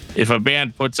if a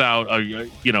band puts out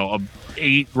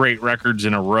 8 great records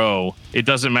in a row, it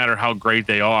doesn't matter how great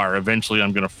they are. Eventually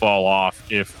I'm going to fall off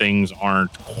if things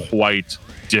aren't quite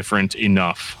different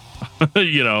enough,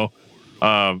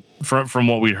 from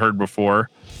what we'd heard before.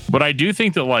 But I do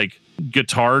think that like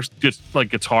guitar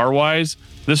wise,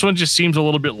 this one just seems a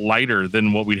little bit lighter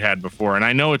than what we'd had before. And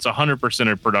I know it's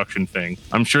 100% a production thing.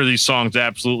 I'm sure these songs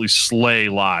absolutely slay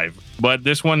live, but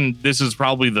this is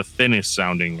probably the thinnest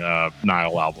sounding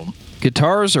Nile album.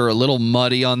 Guitars are a little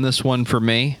muddy on this one for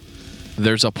me.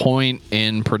 There's a point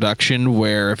in production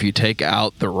where if you take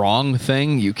out the wrong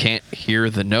thing, you can't hear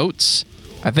the notes.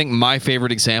 I think my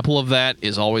favorite example of that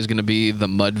is always going to be the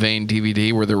Mudvayne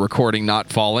DVD where they're recording Not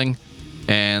Falling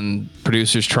and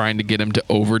producers trying to get him to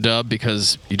overdub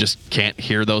because you just can't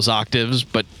hear those octaves,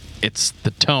 but it's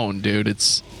the tone, dude.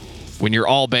 It's when you're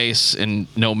all bass and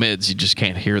no mids, you just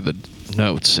can't hear the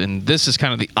notes. And this is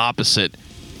kind of the opposite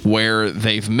where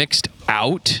they've mixed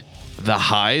out the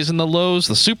highs and the lows,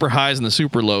 the super highs and the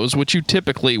super lows, which you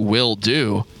typically will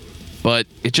do, but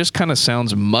it just kind of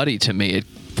sounds muddy to me. It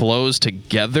flows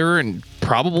together and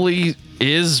probably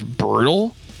is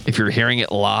brutal if you're hearing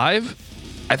it live.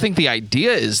 I think the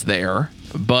idea is there,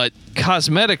 but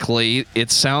cosmetically, it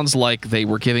sounds like they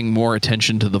were giving more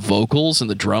attention to the vocals and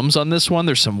the drums on this one.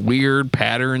 There's some weird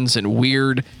patterns and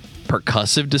weird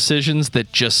percussive decisions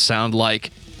that just sound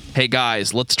like, hey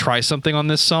guys, let's try something on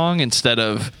this song instead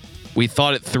of we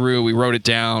thought it through, we wrote it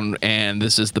down, and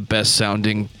this is the best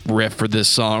sounding riff for this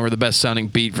song or the best sounding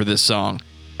beat for this song.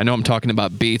 I know I'm talking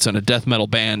about beats on a death metal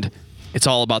band. It's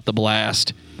all about the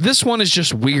blast. This one is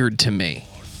just weird to me,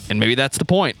 and maybe that's the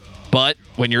point. But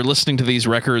when you're listening to these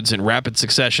records in rapid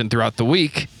succession throughout the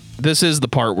week, this is the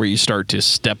part where you start to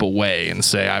step away and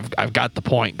say, I've got the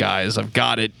point, guys. I've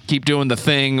got it. Keep doing the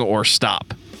thing or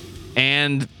stop.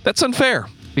 And that's unfair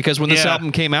because when this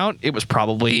album came out, it was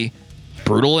probably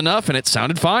brutal enough and it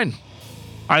sounded fine.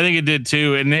 I think it did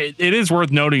too, and it is worth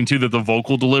noting too that the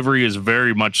vocal delivery is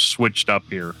very much switched up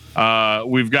here.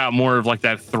 We've got more of like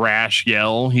that thrash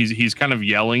yell. He's kind of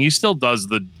yelling. He still does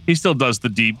the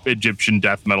deep Egyptian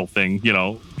death metal thing,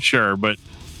 sure, but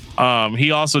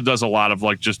he also does a lot of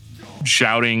like just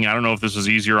shouting. I don't know if this was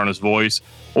easier on his voice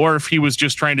or if he was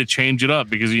just trying to change it up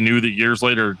because he knew that years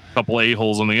later, a couple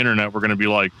a-holes on the internet were going to be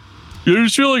like, I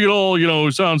just feel like it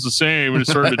all, sounds the same and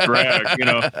it's starting to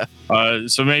drag,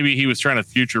 So maybe he was trying to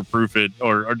future-proof it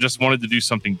or just wanted to do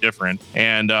something different.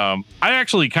 And I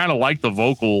actually kind of like the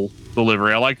vocal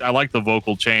delivery. I like the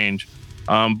vocal change.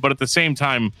 But at the same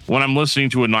time, when I'm listening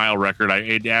to a Nile record,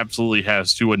 it absolutely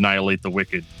has to annihilate the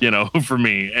wicked, for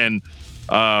me. And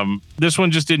this one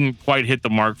just didn't quite hit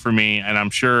the mark for me. And I'm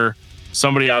sure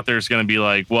somebody out there is going to be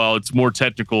like, well, it's more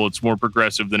technical, it's more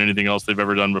progressive than anything else they've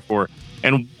ever done before.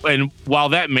 And while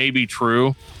that may be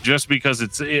true, just because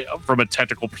it's from a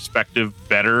technical perspective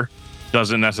better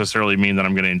doesn't necessarily mean that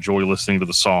I'm going to enjoy listening to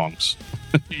the sonking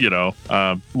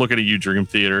at you, Dream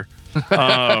Theater.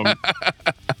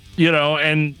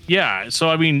 And yeah, so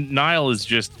I mean, Nile is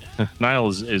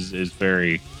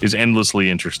endlessly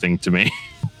interesting to me.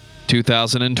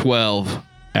 2012,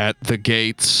 At the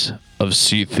Gates of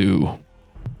Sithu.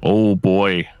 Oh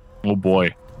boy.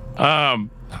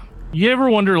 You ever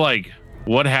wonder like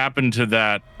what happened to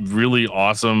that really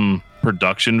awesome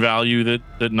production value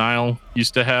that Nile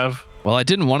used to have? Well, I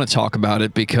didn't want to talk about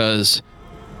it because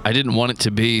I didn't want it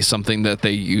to be something that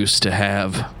they used to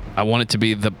have. I want it to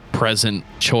be the present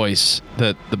choice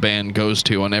that the band goes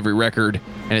to on every record,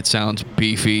 and it sounds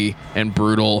beefy and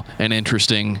brutal and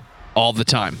interesting all the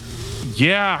time.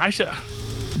 Yeah,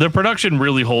 the production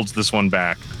really holds this one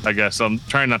back. I guess I'm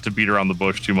trying not to beat around the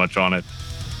bush too much on it.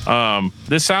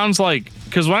 This sounds like,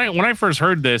 because when I first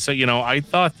heard this, I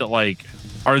thought that like,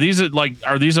 are these a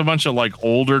bunch of like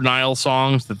older Nile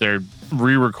songs that they're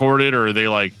re-recorded, or are they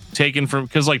like taken from?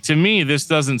 Because like to me, this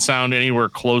doesn't sound anywhere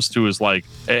close to as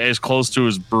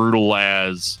brutal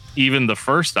as even the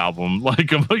first album.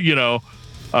 Like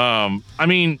I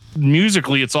mean,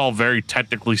 musically, it's all very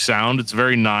technically sound. It's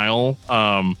very Nile.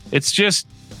 It's just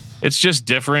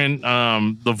different.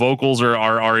 The vocals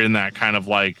are in that kind of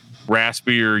like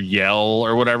raspier yell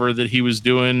or whatever that he was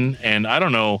doing, and I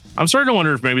don't know. I'm starting to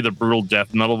wonder if maybe the brutal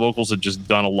death metal vocals had just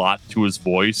done a lot to his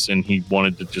voice, and he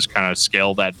wanted to just kind of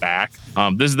scale that back.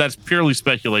 That's purely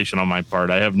speculation on my part.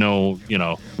 I have no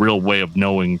real way of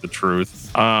knowing the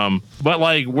truth. But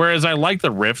like, whereas I like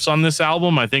the riffs on this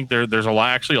album, I think there's a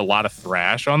lot of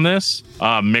thrash on this,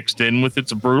 mixed in with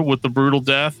the brutal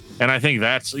death. And I think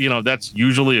that's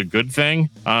usually a good thing.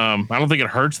 I don't think it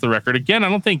hurts the record. Again, I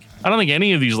don't think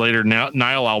any of these later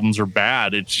Nile albums are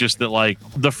bad. It's just that like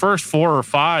the first 4 or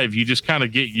 5, you just kind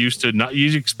of get used to.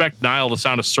 You expect Nile to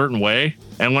sound a certain way,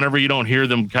 and whenever you don't hear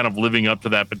them kind of living up to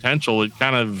that potential,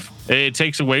 it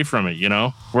takes away from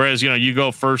it, Whereas you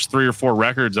go first 3 or 4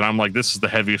 records, and I'm like, this is the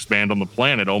heaviest band on the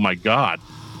planet. Oh my god.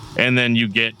 And then you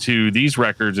get to these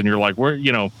records and you're like,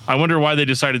 I wonder why they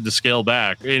decided to scale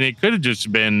back. And it could have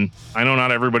just been, I know not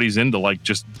everybody's into like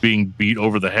just being beat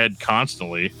over the head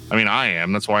constantly. I mean, I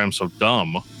am. That's why I'm so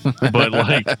dumb. But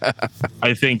like,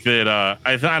 I think that,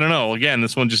 I don't know. Again,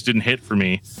 this one just didn't hit for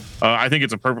me. I think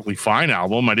it's a perfectly fine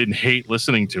album. I didn't hate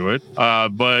listening to it.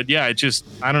 But yeah,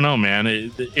 I don't know, man.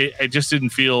 It just didn't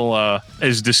feel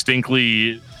as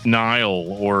distinctly Nile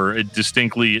or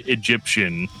distinctly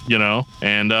Egyptian,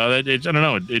 and I don't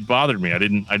know, it bothered me. I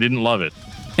didn't love it.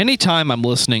 Anytime I'm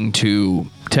listening to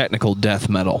technical death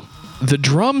metal, the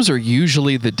drums are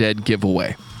usually the dead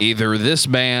giveaway. Either this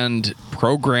band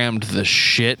programmed the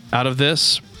shit out of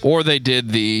this, or they did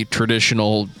the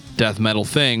traditional death metal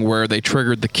thing where they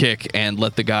triggered the kick and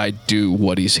let the guy do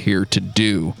what he's here to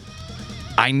do.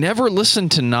 I never listen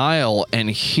to Nile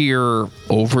and hear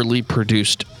overly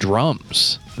produced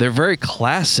drums. They're very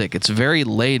classic. It's very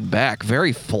laid back,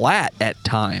 very flat at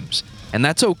times. And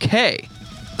that's okay.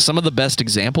 Some of the best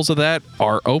examples of that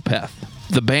are Opeth.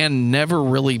 The band never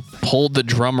really pulled the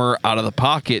drummer out of the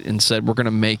pocket and said, we're going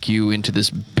to make you into this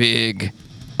big,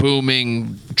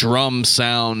 booming drum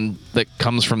sound that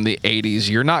comes from the 80s.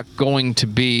 You're not going to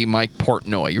be Mike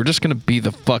Portnoy. You're just going to be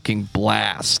the fucking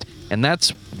blast. And that's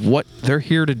what they're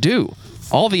here to do.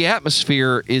 All the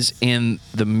atmosphere is in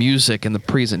the music and the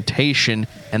presentation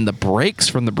and the breaks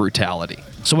from the brutality.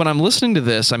 So when I'm listening to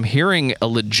this, I'm hearing a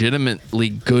legitimately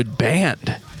good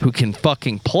band who can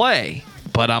fucking play.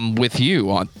 But I'm with you.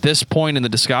 On this point in the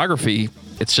discography,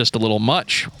 it's just a little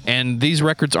much. And these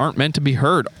records aren't meant to be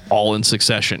heard all in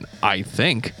succession, I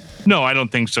think. No, I don't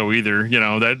think so either.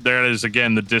 That is,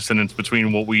 again, the dissonance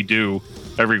between what we do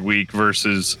every week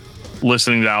versus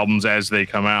listening to albums as they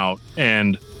come out.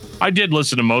 And I did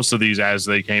listen to most of these as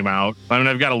they came out. I mean,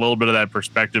 I've got a little bit of that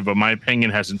perspective, but my opinion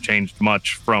hasn't changed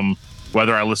much from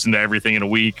whether I listened to everything in a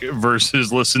week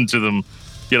versus listen to them,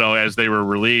 as they were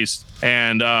released.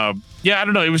 And yeah, I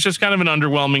don't know. It was just kind of an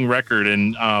underwhelming record.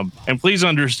 And please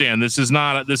understand, this is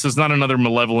not another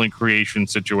Malevolent Creation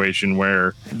situation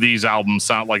where these albums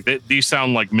sound like these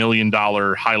sound like $1 million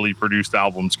highly produced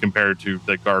albums compared to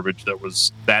the garbage that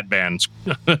was that band's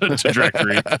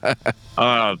trajectory.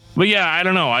 But yeah, I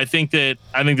don't know. I think that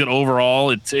overall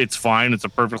it's fine. It's a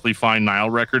perfectly fine Nile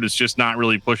record. It's just not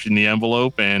really pushing the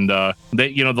envelope. And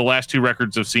the last 2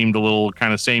 records have seemed a little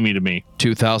kind of samey to me.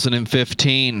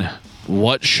 2015.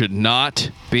 What should not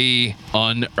be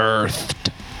unearthed?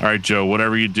 All right, Joe,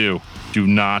 whatever you do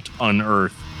not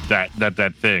unearth that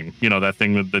thing. That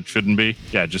thing that shouldn't be.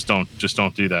 Yeah, just don't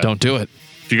do that. Don't do it.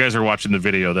 If you guys are watching the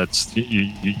video, that's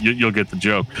you'll get the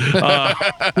joke.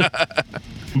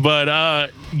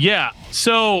 But yeah.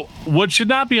 So what should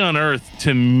not be unearthed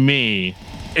to me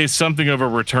is something of a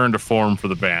return to form for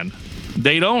the band.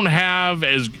 They don't have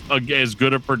as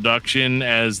good a production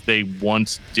as they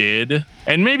once did,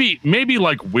 and maybe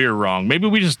like we're wrong. Maybe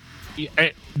we just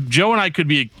Joe and I could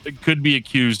be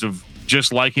accused of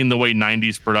just liking the way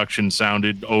 90s production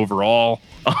sounded overall,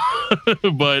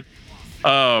 but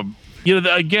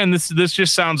again, this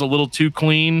just sounds a little too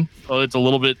clean. It's a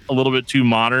little bit too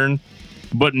modern,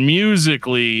 but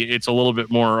musically, it's a little bit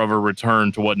more of a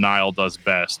return to what Nile does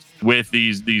best with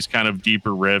these kind of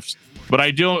deeper riffs. But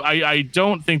I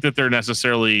don't think that they're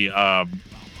necessarily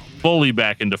fully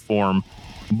back into form,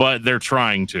 but they're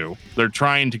trying to. They're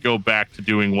trying to go back to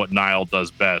doing what Nile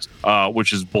does best,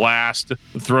 which is blast,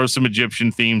 throw some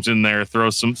Egyptian themes in there, throw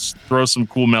some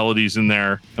cool melodies in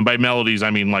there. And by melodies, I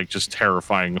mean like just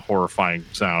terrifying, horrifying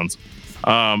sounds.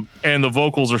 And the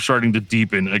vocals are starting to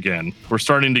deepen again. We're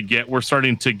starting to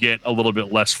get a little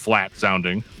bit less flat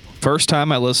sounding. First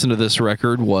time I listened to this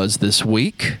record was this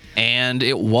week, and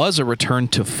it was a return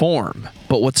to form.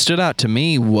 But what stood out to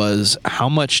me was how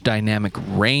much dynamic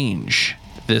range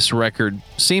this record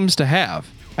seems to have.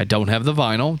 I don't have the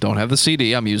vinyl, don't have the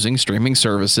CD, I'm using streaming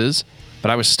services,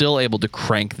 but I was still able to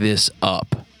crank this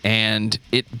up. And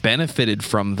it benefited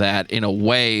from that in a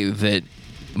way that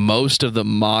most of the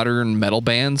modern metal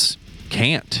bands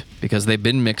can't, because they've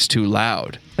been mixed too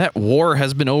loud. That war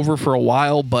has been over for a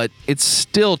while, but it's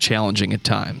still challenging at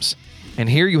times. And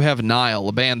here you have Nile,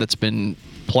 a band that's been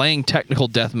playing technical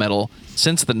death metal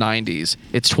since the 90s.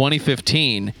 It's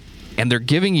 2015, and they're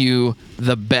giving you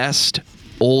the best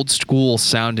old school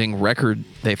sounding record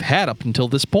they've had up until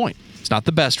this point. It's not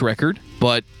the best record,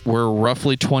 but we're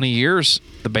roughly 20 years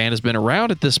the band has been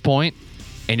around at this point,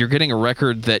 and you're getting a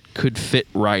record that could fit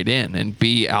right in and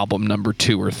be album number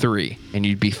 2 or 3, and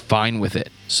you'd be fine with it.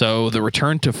 So the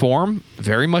return to form,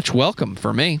 very much welcome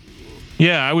for me.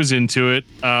 Yeah, I was into it.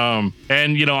 And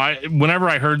whenever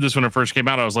I heard this when it first came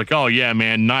out, I was like, oh yeah,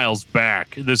 man, Nile's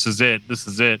back. This is it.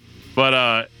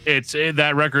 But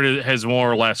that record has more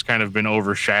or less kind of been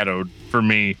overshadowed for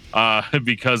me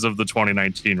because of the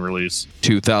 2019 release.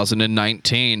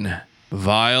 2019,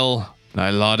 Vile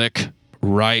Nilotic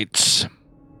Rites.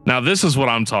 Now, this is what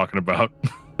I'm talking about.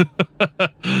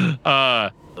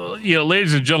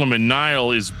 Ladies and gentlemen, Nile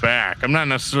is back. I'm not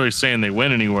necessarily saying they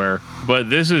went anywhere, but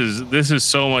this is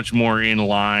so much more in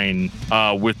line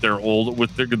with their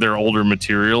older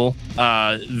material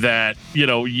that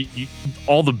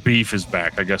all the beef is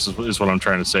back. I guess is what I'm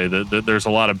trying to say. That there's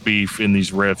a lot of beef in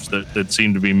these riffs that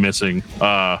seem to be missing.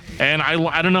 And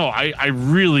I don't know. I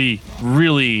really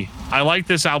I like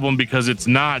this album because it's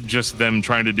not just them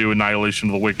trying to do Annihilation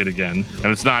of the Wicked again, and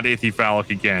it's not Aethyphalic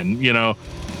again.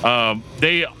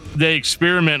 They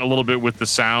experiment a little bit with the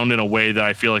sound in a way that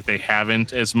I feel like they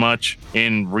haven't as much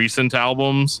in recent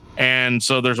albums, and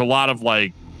so there's a lot of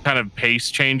like kind of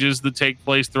pace changes that take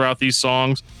place throughout these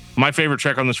songs. My favorite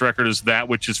track on this record is That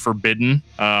Which Is Forbidden.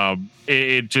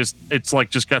 It's like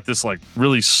just got this like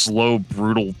really slow,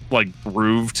 brutal like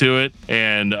groove to it,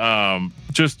 and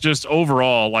just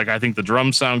overall, like I think the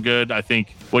drums sound good. I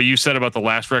think what you said about the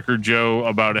last record, Joe,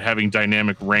 about it having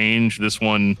dynamic range, this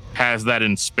one has that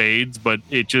in spades, but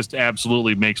it just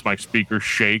absolutely makes my speakers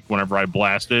shake whenever I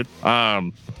blast it.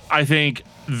 I think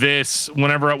this,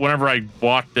 whenever I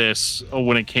bought this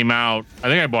when it came out, I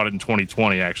think I bought it in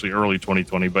 2020, actually early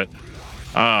 2020, but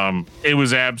it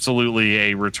was absolutely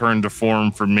a return to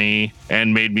form for me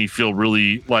and made me feel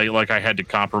really like I had to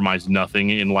compromise nothing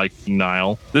in liking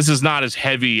Nile. This is not as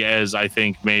heavy as I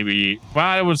think maybe, well,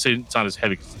 I wouldn't say it's not as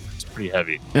heavy, 'cause it's pretty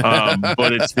heavy,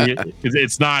 but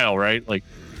it's Nile, right? Like,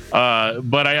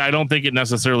 but I don't think it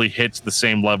necessarily hits the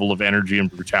same level of energy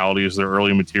and brutality as their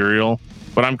early material.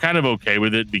 But I'm kind of okay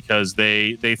with it because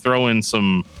they throw in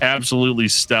some absolutely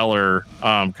stellar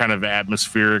kind of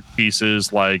atmospheric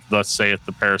pieces, like Thus Saith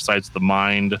the Parasites of the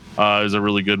Mind is a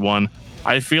really good one.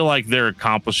 I feel like they're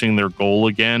accomplishing their goal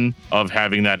again of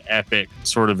having that epic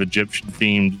sort of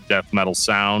Egyptian-themed death metal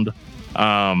sound.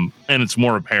 And it's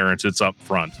more apparent, it's up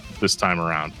front this time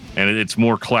around. And it's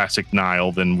more classic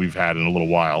Nile than we've had in a little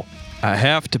while. I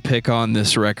have to pick on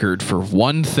this record for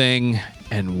one thing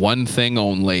and one thing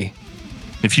only.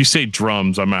 If you say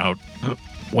drums, I'm out.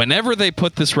 Whenever they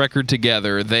put this record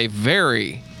together, they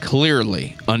very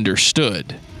clearly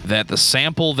understood that the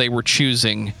sample they were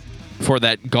choosing for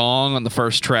that gong on the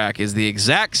first track is the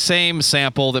exact same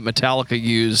sample that Metallica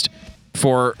used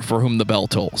for Whom the Bell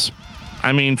Tolls.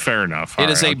 I mean, fair enough.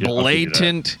 It is a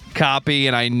blatant copy,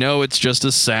 and I know it's just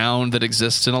a sound that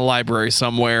exists in a library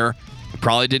somewhere. You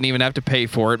probably didn't even have to pay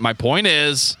for it. My point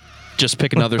is, just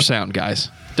pick another sound, guys.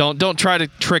 Don't try to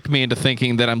trick me into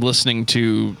thinking that I'm listening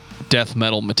to death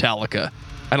metal Metallica.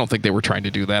 I don't think they were trying to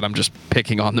do that. I'm just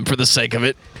picking on them for the sake of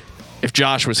it. If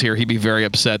Josh was here, he'd be very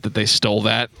upset that they stole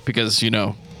that because, you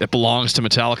know, it belongs to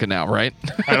Metallica now, right?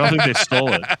 I don't think they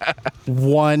stole it.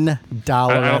 $1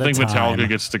 I don't think at a time.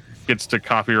 Metallica gets to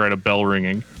copyright a bell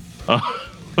ringing.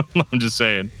 I'm just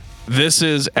saying. This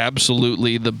is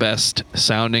absolutely the best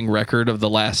sounding record of the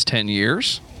last 10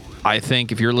 years. I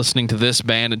think if you're listening to this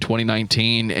band in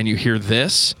 2019 and you hear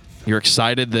this, you're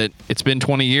excited that it's been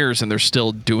 20 years and they're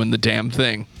still doing the damn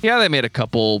thing. Yeah, they made a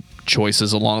couple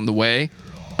choices along the way,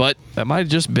 but that might have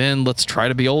just been, let's try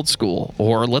to be old school,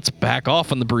 or let's back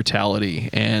off on the brutality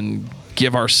and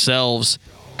give ourselves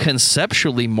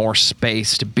conceptually more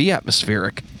space to be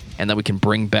atmospheric, and then we can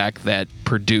bring back that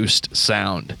produced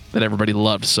sound that everybody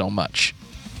loved so much.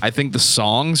 I think the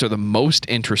songs are the most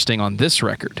interesting on this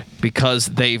record because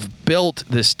they've built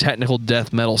this technical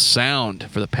death metal sound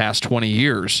for the past 20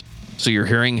 years. So you're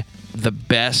hearing the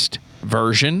best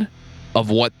version of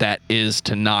what that is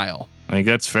to Nile. I think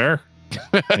that's fair.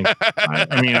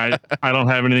 I don't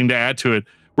have anything to add to it.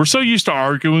 We're so used to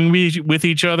arguing with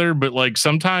each other, but like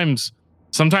sometimes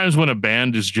when a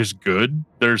band is just good,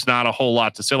 there's not a whole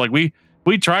lot to say. Like we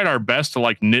tried our best to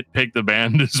like nitpick the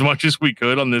band as much as we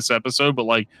could on this episode, but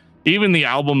like even the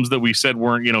albums that we said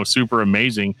weren't, you know, super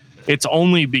amazing, it's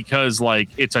only because like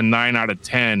it's a 9 out of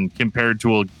 10 compared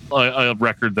to a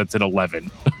record that's an 11,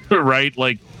 right?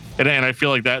 Like, and I feel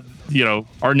like that, you know,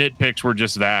 our nitpicks were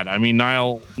just that. I mean,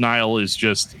 Nile is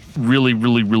just really,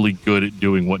 really, really good at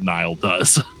doing what Nile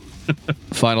does.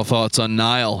 Final thoughts on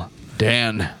Nile,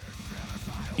 Dan?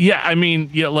 Yeah, I mean,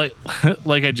 yeah,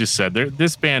 like I just said,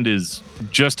 this band is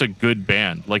just a good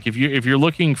band. Like if you're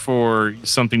looking for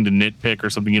something to nitpick or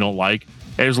something you don't like,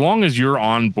 as long as you're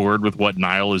on board with what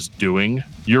Nile is doing,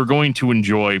 you're going to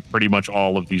enjoy pretty much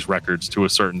all of these records to a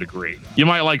certain degree. You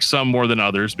might like some more than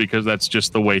others because that's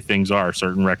just the way things are.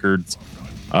 Certain records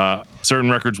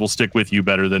will stick with you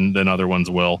better than other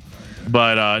ones will.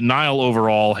 But Nile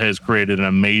overall has created an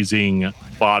amazing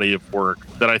body of work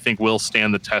that I think will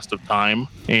stand the test of time.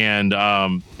 And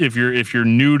if you're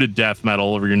new to death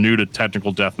metal or you're new to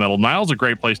technical death metal, Nile's a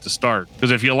great place to start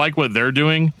because if you like what they're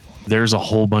doing, there's a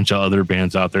whole bunch of other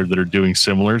bands out there that are doing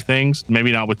similar things.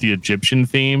 Maybe not with the Egyptian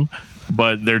theme,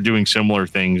 but they're doing similar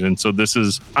things. And so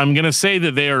I'm going to say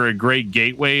that they are a great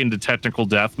gateway into technical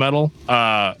death metal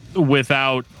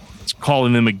without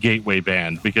calling them a gateway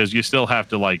band because you still have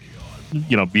to like,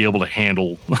 you know, be able to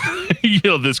handle, you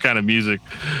know, this kind of music.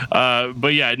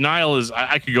 But yeah, Nile is,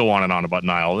 I could go on and on about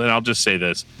Nile, and I'll just say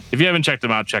this. If you haven't checked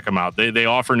them out, check them out. They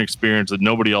offer an experience that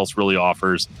nobody else really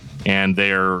offers, and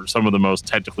they're some of the most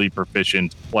technically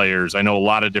proficient players. I know a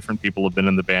lot of different people have been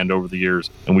in the band over the years,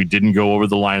 and we didn't go over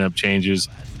the lineup changes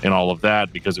and all of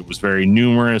that because it was very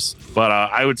numerous. But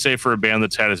I would say for a band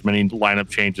that's had as many lineup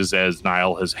changes as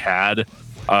Nile has had,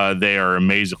 they are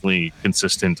amazingly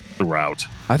consistent throughout.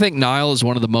 I think Nile is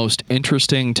one of the most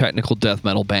interesting technical death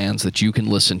metal bands that you can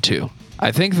listen to.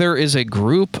 I think there is a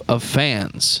group of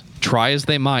fans, try as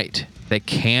they might, they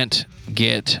can't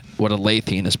get what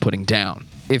Alathian is putting down.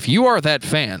 If you are that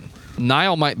fan,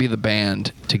 Nile might be the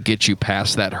band to get you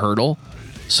past that hurdle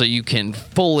so you can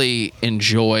fully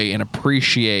enjoy and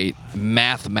appreciate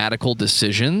mathematical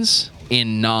decisions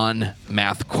in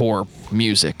non-math core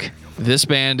music. This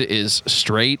band is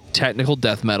straight technical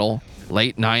death metal,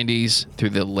 late 90s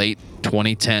through the late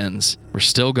 2010s. We're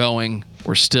still going.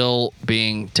 We're still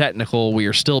being technical. We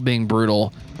are still being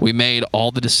brutal. We made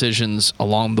all the decisions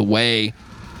along the way.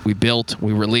 We built,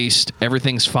 we released.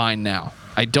 Everything's fine now.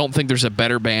 I don't think there's a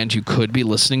better band you could be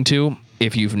listening to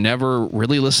if you've never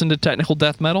really listened to technical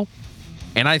death metal.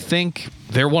 And I think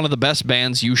they're one of the best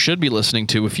bands you should be listening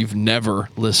to if you've never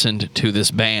listened to this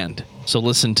band. So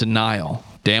listen to Nile.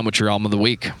 Dan, what's your album of the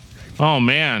week? Oh,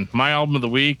 man. My album of the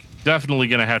week, definitely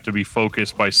going to have to be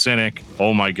Focus by Cynic.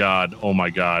 Oh, my God.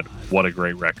 What a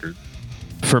great record.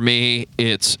 For me,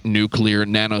 it's Nuclear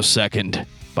Nanosecond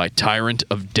by Tyrant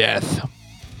of Death.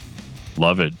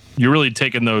 Love it. You're really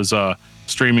taking those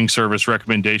streaming service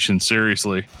recommendations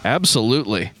seriously.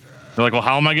 Absolutely. You're like, well,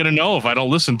 how am I going to know if I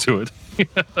don't listen to it?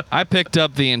 I picked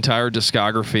up the entire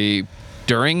discography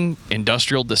during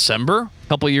Industrial December a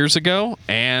couple years ago,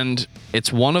 and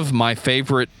it's one of my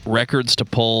favorite records to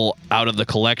pull out of the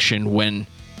collection when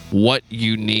what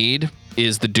you need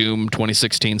is the Doom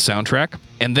 2016 soundtrack.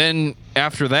 And then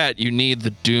after that, you need the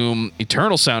Doom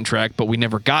Eternal soundtrack, but we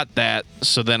never got that.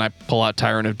 So then I pull out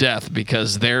Tyrant of Death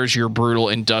because there's your brutal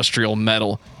industrial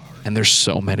metal, and there's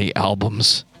so many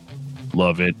albums.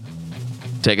 Love it.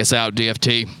 Take us out,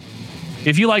 DFT.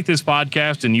 If you like this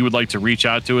podcast and you would like to reach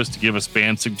out to us to give us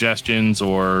band suggestions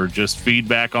or just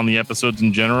feedback on the episodes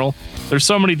in general, there's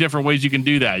so many different ways you can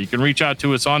do that. You can reach out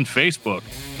to us on Facebook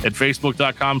at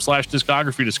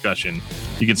facebook.com/discography discussion.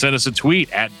 You can send us a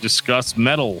tweet at Discuss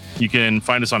Metal. You can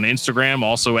find us on Instagram,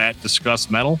 also at Discuss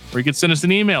Metal, or you can send us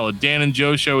an email at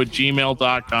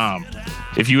danandjoeshow@gmail.com.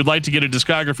 If you would like to get a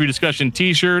Discography Discussion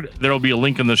t-shirt, there will be a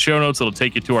link in the show notes that'll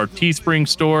take you to our Teespring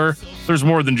store. There's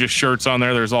more than just shirts on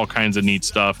there. There's all kinds of neat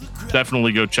stuff.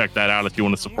 Definitely go check that out if you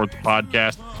want to support the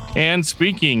podcast. And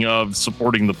speaking of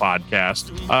supporting the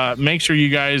podcast, make sure you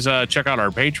guys check out our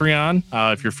Patreon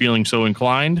if you're feeling so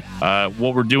inclined.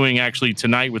 What we're doing actually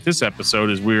tonight with this episode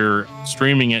is we're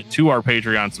streaming it to our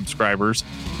Patreon subscribers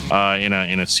in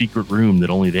a secret room that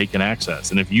only they can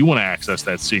access. And if you want to access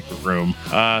that secret room,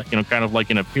 kind of like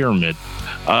in a pyramid,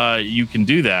 you can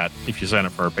do that if you sign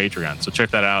up for our Patreon. So check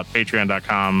that out,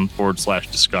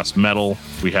 patreon.com/discuss metal.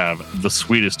 We have the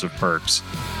sweetest of perks.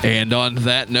 And on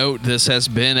that note, this has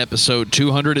been episode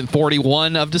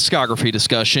 241 of Discography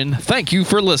Discussion. Thank you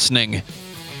for listening.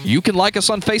 You can like us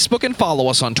on Facebook and follow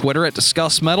us on Twitter at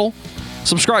Discuss Metal.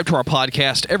 Subscribe to our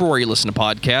podcast everywhere you listen to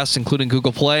podcasts, including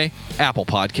Google Play, Apple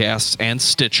Podcasts, and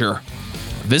Stitcher.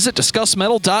 Visit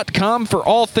DiscussMetal.com for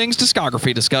all things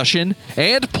discography discussion.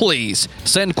 And please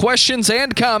send questions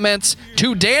and comments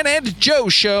to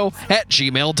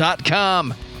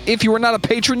danandjoeshow@gmail.com. If you are not a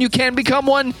patron, you can become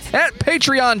one at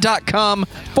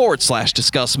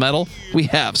patreon.com/Discuss Metal. We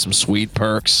have some sweet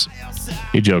perks.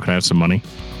 Hey, Joe, can I have some money?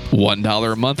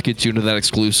 $1 a month gets you into that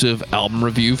exclusive album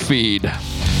review feed.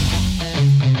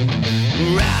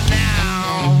 Right now